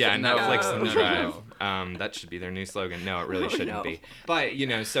drive. Yeah, Netflix and drive. That should be their new slogan. No, it really shouldn't be. But, you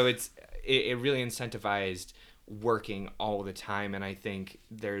know, so it really incentivized working all the time, and I think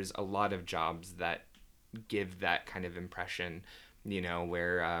there's a lot of jobs that give that kind of impression, you know,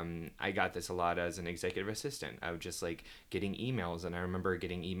 where I got this a lot as an executive assistant of just like getting emails. And I remember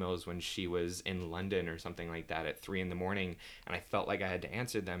getting emails when she was in London or something like that at 3 a.m, and I felt like I had to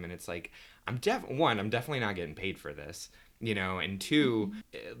answer them. And it's like, I'm definitely not getting paid for this, you know, and two,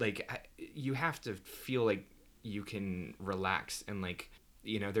 like you have to feel like you can relax and like,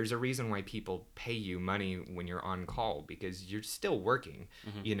 you know, there's a reason why people pay you money when you're on call, because you're still working,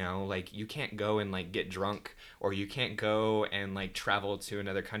 you know, like you can't go and like get drunk, or you can't go and like travel to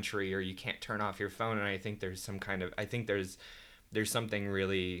another country, or you can't turn off your phone. And I think there's something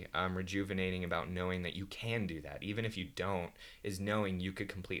really rejuvenating about knowing that you can do that. Even if you don't, is knowing you could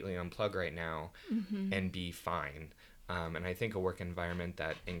completely unplug right now and be fine. And I think a work environment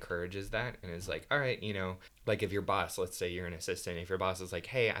that encourages that and is like, all right, you know, like if your boss, let's say you're an assistant, if your boss is like,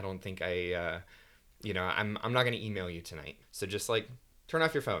 hey, I don't think you know, I'm not going to email you tonight. So just like turn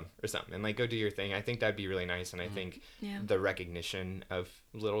off your phone or something and like go do your thing. I think that'd be really nice. And I think the recognition of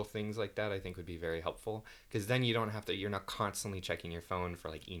little things like that, I think would be very helpful, because then you're not constantly checking your phone for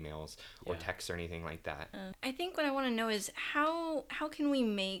like emails or texts or anything like that. I think what I want to know is how can we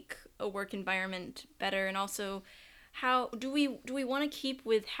make a work environment better, and also how do we want to keep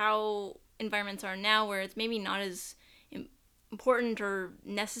with how environments are now, where it's maybe not as important or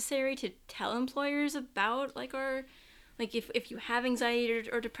necessary to tell employers about like our, like if you have anxiety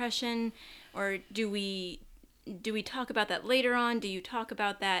or depression, or do we talk about that later on? Do you talk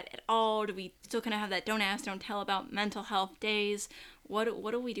about that at all? Do we still kind of have that don't ask, don't tell about mental health days? What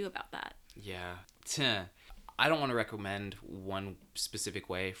do we do about that? Yeah. I don't want to recommend one specific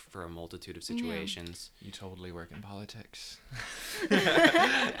way for a multitude of situations. You totally work in politics.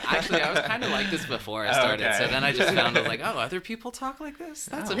 Actually, I was kind of like this before I started, so then I just found I was like, oh, other people talk like this?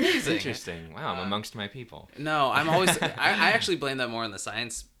 That's amazing. Interesting. Wow, I'm amongst my people. No, I'm always... I actually blame that more on the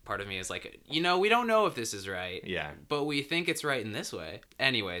science part of me. Is like, you know, we don't know if this is right. Yeah. But we think it's right in this way.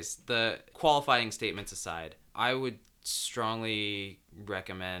 Anyways, the qualifying statements aside, I would strongly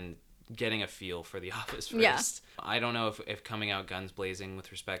recommend getting a feel for the office first. Yeah. I don't know if coming out guns blazing with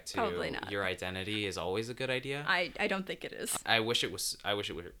respect to your identity is always a good idea. I don't think it is. I wish it was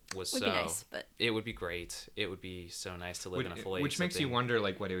would so. Be nice, but it would be great. It would be so nice to live in a fully Which makes you wonder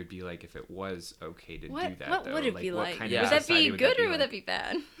like what it would be like if it was okay to do that. What would it be like? Would that be good or would that be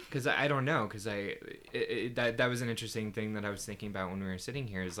bad? Because I don't know, because that was an interesting thing that I was thinking about when we were sitting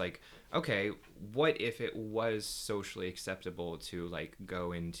here, is like, okay, what if it was socially acceptable to like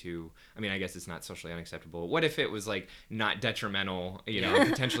go into, I mean, I guess it's not socially unacceptable. What if it was like not detrimental, you know,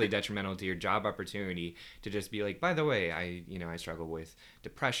 potentially detrimental to your job opportunity, to just be like, by the way, I struggle with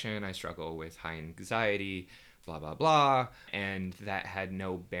depression, I struggle with high anxiety, blah, blah, blah. And that had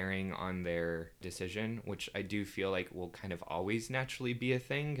no bearing on their decision, which I do feel like will kind of always naturally be a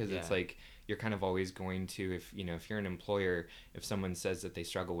thing, because it's like, you're kind of always going to, if you're an employer, if someone says that they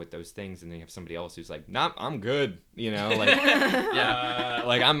struggle with those things and then you have somebody else who's like, nah, I'm good, like,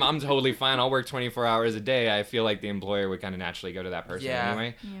 like I'm totally fine, I'll work 24 hours a day, I feel like the employer would kind of naturally go to that person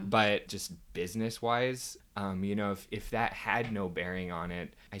anyway. Yeah. But just business wise, if that had no bearing on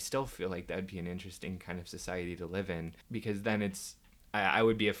it, I still feel like that'd be an interesting kind of society to live in, because then I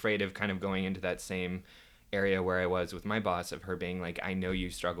would be afraid of kind of going into that same area where I was with my boss, of her being like, I know you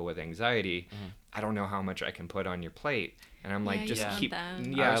struggle with anxiety. I don't know how much I can put on your plate. And I'm like, just keep,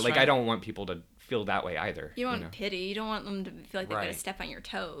 I don't want people to feel that way either. You want pity. You don't want them to feel like they gotta step on your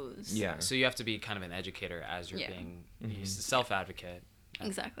toes. Yeah. So you have to be kind of an educator as you're being a self-advocate.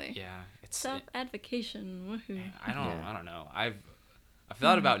 Exactly. Yeah. It's self-advocation. Woohoo. I don't know. I've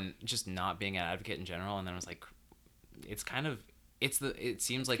thought about just not being an advocate in general, and then I was like, it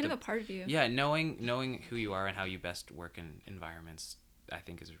seems like kind of a part of you. Yeah, knowing who you are and how you best work in environments, I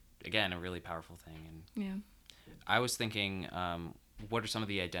think is, again, a really powerful thing. And I was thinking, what are some of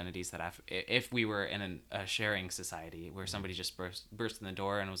the identities that if we were in a sharing society where somebody just burst in the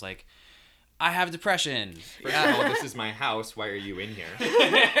door and was like, I have depression. First of all, this is my house. Why are you in here?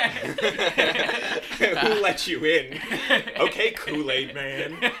 Who let you in? Okay, Kool-Aid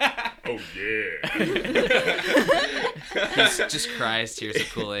man. Oh, yeah. He just cries tears of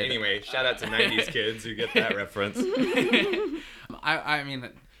Kool-Aid. Anyway, shout out to 90s kids who get that reference. I mean,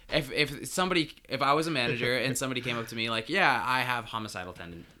 if I was a manager and somebody came up to me like, yeah, I have homicidal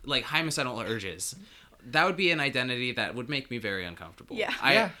urges, that would be an identity that would make me very uncomfortable.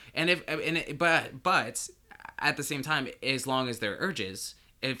 Yeah. But at the same time, as long as they're urges,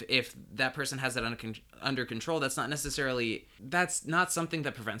 if that person has that under control, that's not something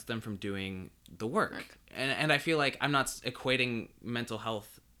that prevents them from doing the work. And I feel like I'm not equating mental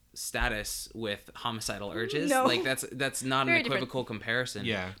health status with homicidal urges. No. Like that's not Very an equivocal comparison.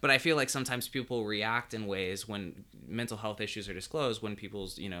 Yeah. But I feel like sometimes people react in ways when mental health issues are disclosed, when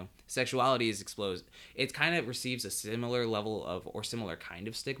people's, sexuality is exposed. It kind of receives a similar level of, or similar kind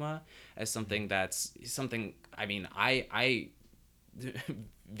of stigma as something I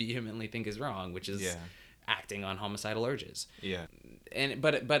vehemently think is wrong, which is acting on homicidal urges. Yeah.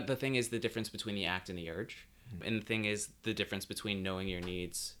 But the thing is the difference between the act and the urge. And the thing is the difference between knowing your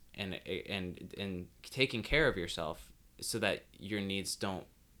needs and taking care of yourself so that your needs don't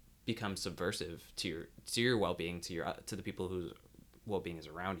become subversive to your well-being, to the people whose well-being is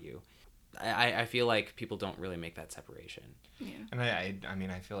around you. I feel like people don't really make that separation. Yeah. And I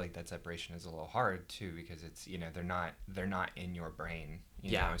mean, I feel like that separation is a little hard too, because it's, they're not in your brain,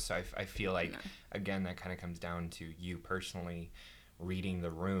 you know? So I feel like, again, that kind of comes down to you personally reading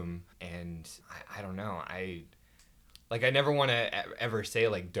the room. And I don't know, I never want to ever say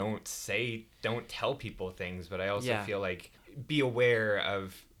like, don't tell people things, but I also feel like be aware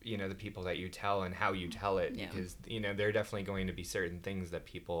of, the people that you tell and how you tell it, because, there are definitely going to be certain things that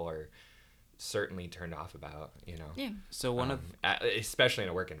people are certainly turned off about, Yeah. So especially in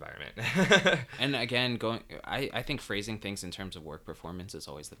a work environment. And again, I think phrasing things in terms of work performance is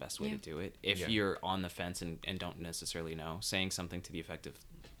always the best way to do it. If you're on the fence and don't necessarily know, saying something to the effect of,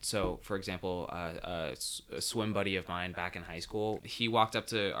 so for example, a swim buddy of mine back in high school, he walked up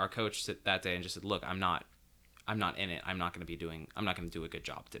to our coach that day and just said, look, I'm not in it. I'm not going to do a good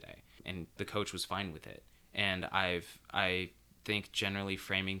job today. And the coach was fine with it. And I think generally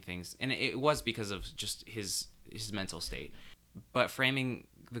framing things, and it was because of just his mental state, but framing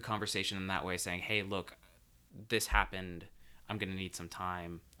the conversation in that way, saying, hey, look, this happened, I'm going to need some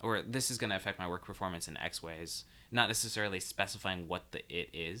time, or this is going to affect my work performance in X ways, not necessarily specifying what the it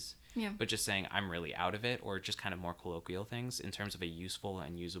is, but just saying I'm really out of it, or just kind of more colloquial things in terms of a useful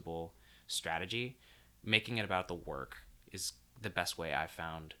and usable strategy. Making it about the work is the best way I've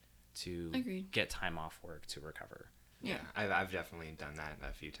found to get time off work to recover. Yeah, I've definitely done that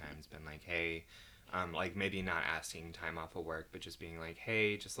a few times. Been like, hey, like maybe not asking time off of work, but just being like,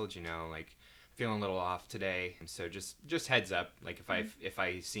 hey, just to let you know, like, feeling a little off today. So just heads up, like if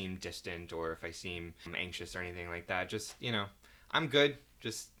I seem distant or if I seem anxious or anything like that, just I'm good.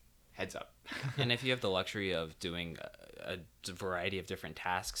 Just heads up. And if you have the luxury of doing a variety of different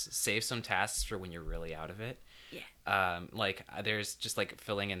tasks, save some tasks for when you're really out of it. Yeah. Like there's just like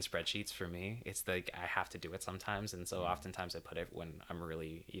filling in spreadsheets for me. It's like I have to do it sometimes, and so oftentimes I put it when I'm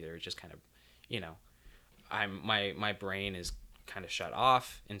really either just kind of, my brain is kind of shut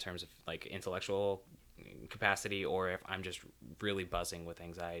off in terms of like intellectual capacity, or if I'm just really buzzing with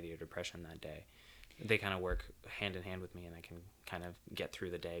anxiety or depression that day. They kind of work hand in hand with me, and I can kind of get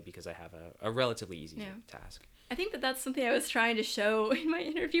through the day because I have a relatively easy task. I think that's something I was trying to show in my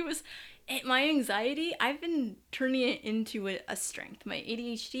interview was my anxiety. I've been turning it into a strength. My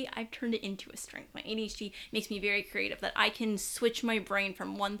ADHD, I've turned it into a strength. My ADHD makes me very creative, that I can switch my brain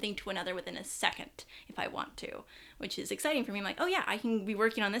from one thing to another within a second if I want to, which is exciting for me. I'm like, oh yeah, I can be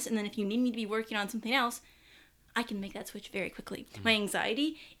working on this, and then if you need me to be working on something else, I can make that switch very quickly. My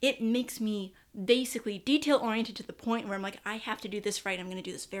anxiety, it makes me basically detail-oriented to the point where I'm like, I have to do this right. I'm going to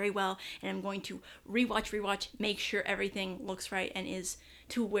do this very well, and I'm going to rewatch, make sure everything looks right and is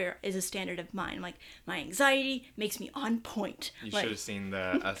to where is a standard of mine. I'm like, my anxiety makes me on point. You should have seen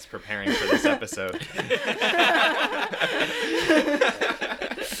us preparing for this episode.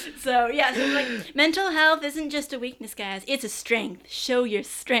 So like, mental health isn't just a weakness, guys. It's a strength. Show your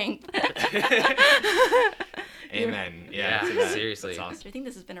strength. Amen. Yeah, seriously. That's awesome. I think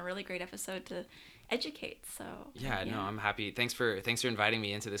this has been a really great episode to educate. So no, I'm happy. Thanks for inviting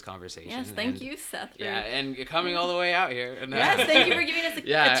me into this conversation. Yes, thank you, Seth. And coming all the way out here. And, yes, thank you for giving us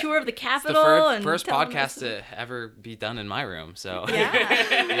a tour of the Capitol. It's the first podcast to ever be done in my room. So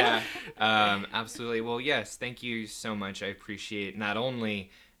absolutely. Well, yes, thank you so much. I appreciate not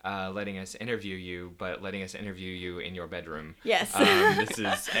only letting us interview you, but letting us interview you in your bedroom. Yes. This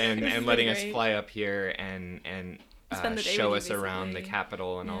is and letting us fly up here and show us around the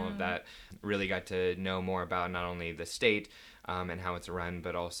Capitol and all of that. Really got to know more about not only the state and how it's run,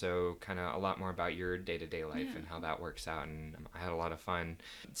 but also kind of a lot more about your day-to-day life and how that works out, and I had a lot of fun.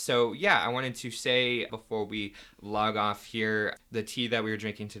 So I wanted to say before we log off here, the tea that we were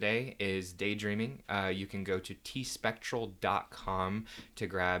drinking today is Daydreaming. You can go to teaspectral.com to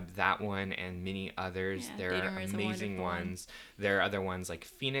grab that one and many others. There are amazing ones. There are other ones like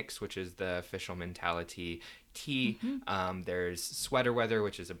Phoenix, which is the official Mentality tea. There's Sweater Weather,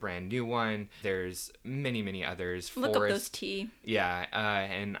 which is a brand new one. There's many others. Look up those tea.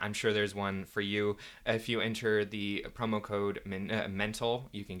 And I'm sure there's one for you. If you enter the promo code mental,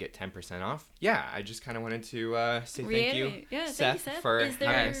 you can get 10% off. I just kind of wanted to say thank you, Seth, for is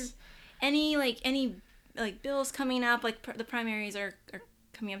there any bills coming up? Like the primaries are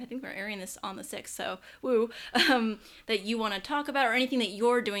coming up. I think we're airing this on the 6th, so woo. That you want to talk about, or anything that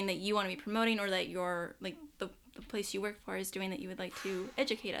you're doing that you want to be promoting, or that you're the place you work for is doing that you would like to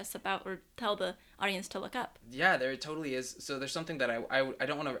educate us about or tell the audience to look up. Yeah, there totally is. So there's something that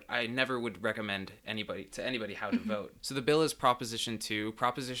I never would recommend anybody how to vote. So the bill is Proposition 2.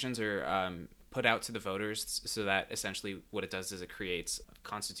 Propositions are put out to the voters so that essentially what it does is it creates a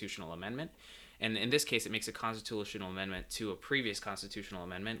constitutional amendment. And in this case, it makes a constitutional amendment to a previous constitutional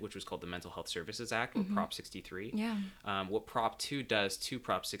amendment, which was called the Mental Health Services Act, or Prop 63. What Prop 2 does to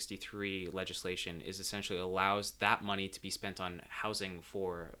Prop 63 legislation is essentially allows that money to be spent on housing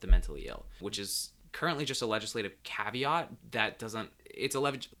for the mentally ill, which is currently just a legislative caveat that doesn't... It's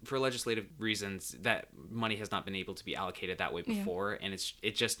for legislative reasons that money has not been able to be allocated that way before, and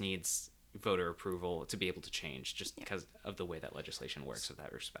it just needs voter approval to be able to change just because of the way that legislation works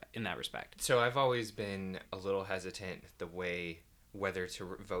in that respect. So I've always been a little hesitant whether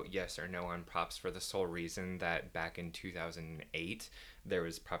to vote yes or no on props for the sole reason that back in 2008 there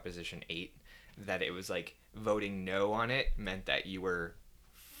was Proposition 8, that it was like voting no on it meant that you were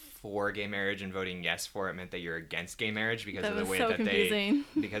for gay marriage and voting yes for it meant that you're against gay marriage because of the way that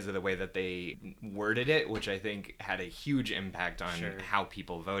they worded it, which I think had a huge impact on how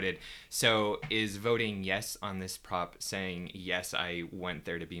people voted. So is voting yes on this prop saying, yes, I want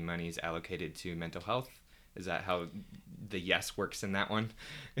there to be monies allocated to mental health? Is that how the yes works in that one?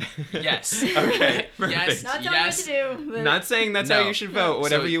 Yes. Okay. Yes. Not telling what to do. But... Not saying that's how you should vote.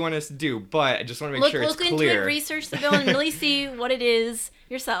 Whatever you want to do, but I just want to make sure it's clear. Look into it, research the bill, and really see what it is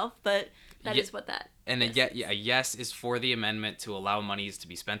yourself. But that is what that. And a yes is for the amendment to allow monies to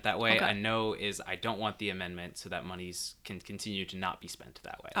be spent that way. A no is I don't want the amendment so that monies can continue to not be spent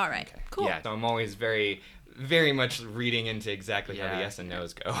that way. All right. Okay. Cool. Yeah. So I'm always very much reading into exactly how the yes and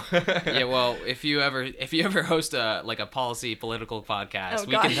no's go. Well, if you ever host a political podcast,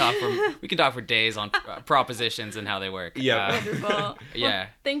 we can talk for days on propositions and how they work. Wonderful. Well,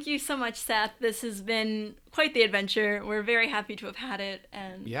 thank you so much, Seth. This has been quite the adventure. We're very happy to have had it.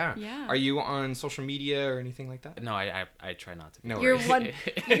 And Are you on social media or anything like that? No, I try not to. No, you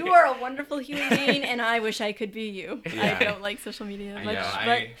are a wonderful human being, and I wish I could be you. I don't like social media much,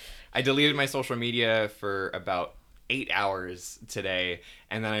 but I deleted my social media for about 8 hours today,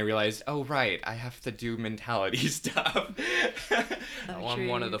 and then I realized, oh right, I have to do mentality stuff. I'm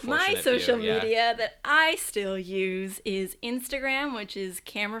one of the fortunate My social media that I still use is Instagram, which is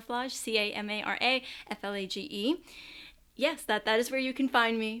Camaraflage, CAMARAFLAGE. Yes, that is where you can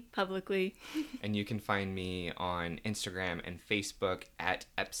find me publicly. And you can find me on Instagram and Facebook at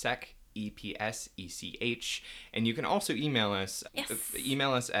EPSECH. EPSECH, and you can also email us.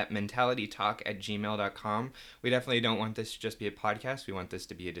 Email us at mentalitytalk@gmail.com. We definitely don't want this to just be a podcast. We want this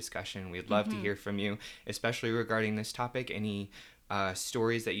to be a discussion. We'd love to hear from you, especially regarding this topic. Any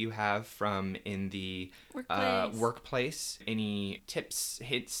stories that you have from in the workplace, any tips,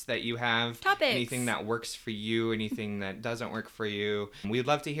 hits that you have, topics, anything that works for you, anything that doesn't work for you. We'd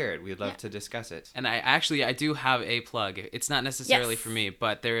love to hear it. We'd love to discuss it. And I do have a plug. It's not necessarily for me,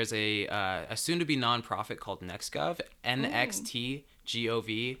 but there is a soon-to-be nonprofit called NextGov,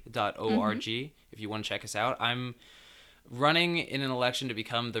 nxtgov.org, if you want to check us out. I'm running in an election to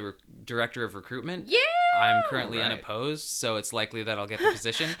become the director of recruitment. Yeah! I'm currently unopposed, so it's likely that I'll get the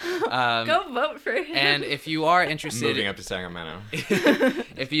position. Go vote for him. And if you are interested... Moving up to Sacramento.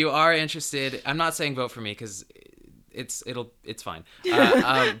 If you are interested... I'm not saying vote for me, because it's fine.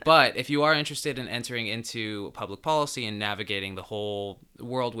 But if you are interested in entering into public policy and navigating the whole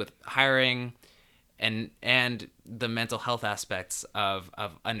world with hiring and the mental health aspects of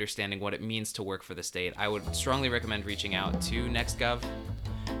understanding what it means to work for the state, I would strongly recommend reaching out to NextGov,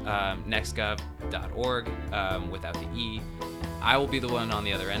 nextgov.org, without the E. I will be the one on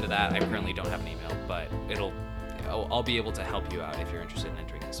the other end of that. I currently don't have an email, but I'll be able to help you out if you're interested in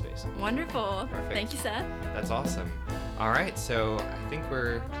entering this space. Wonderful. Perfect. Thank you, Seth. That's awesome. All right, so I think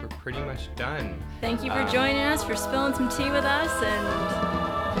we're pretty much done. Thank you for joining us, for spilling some tea with us, and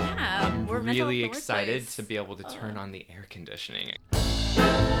yeah, I'm we're really excited to be able to turn on the air conditioning.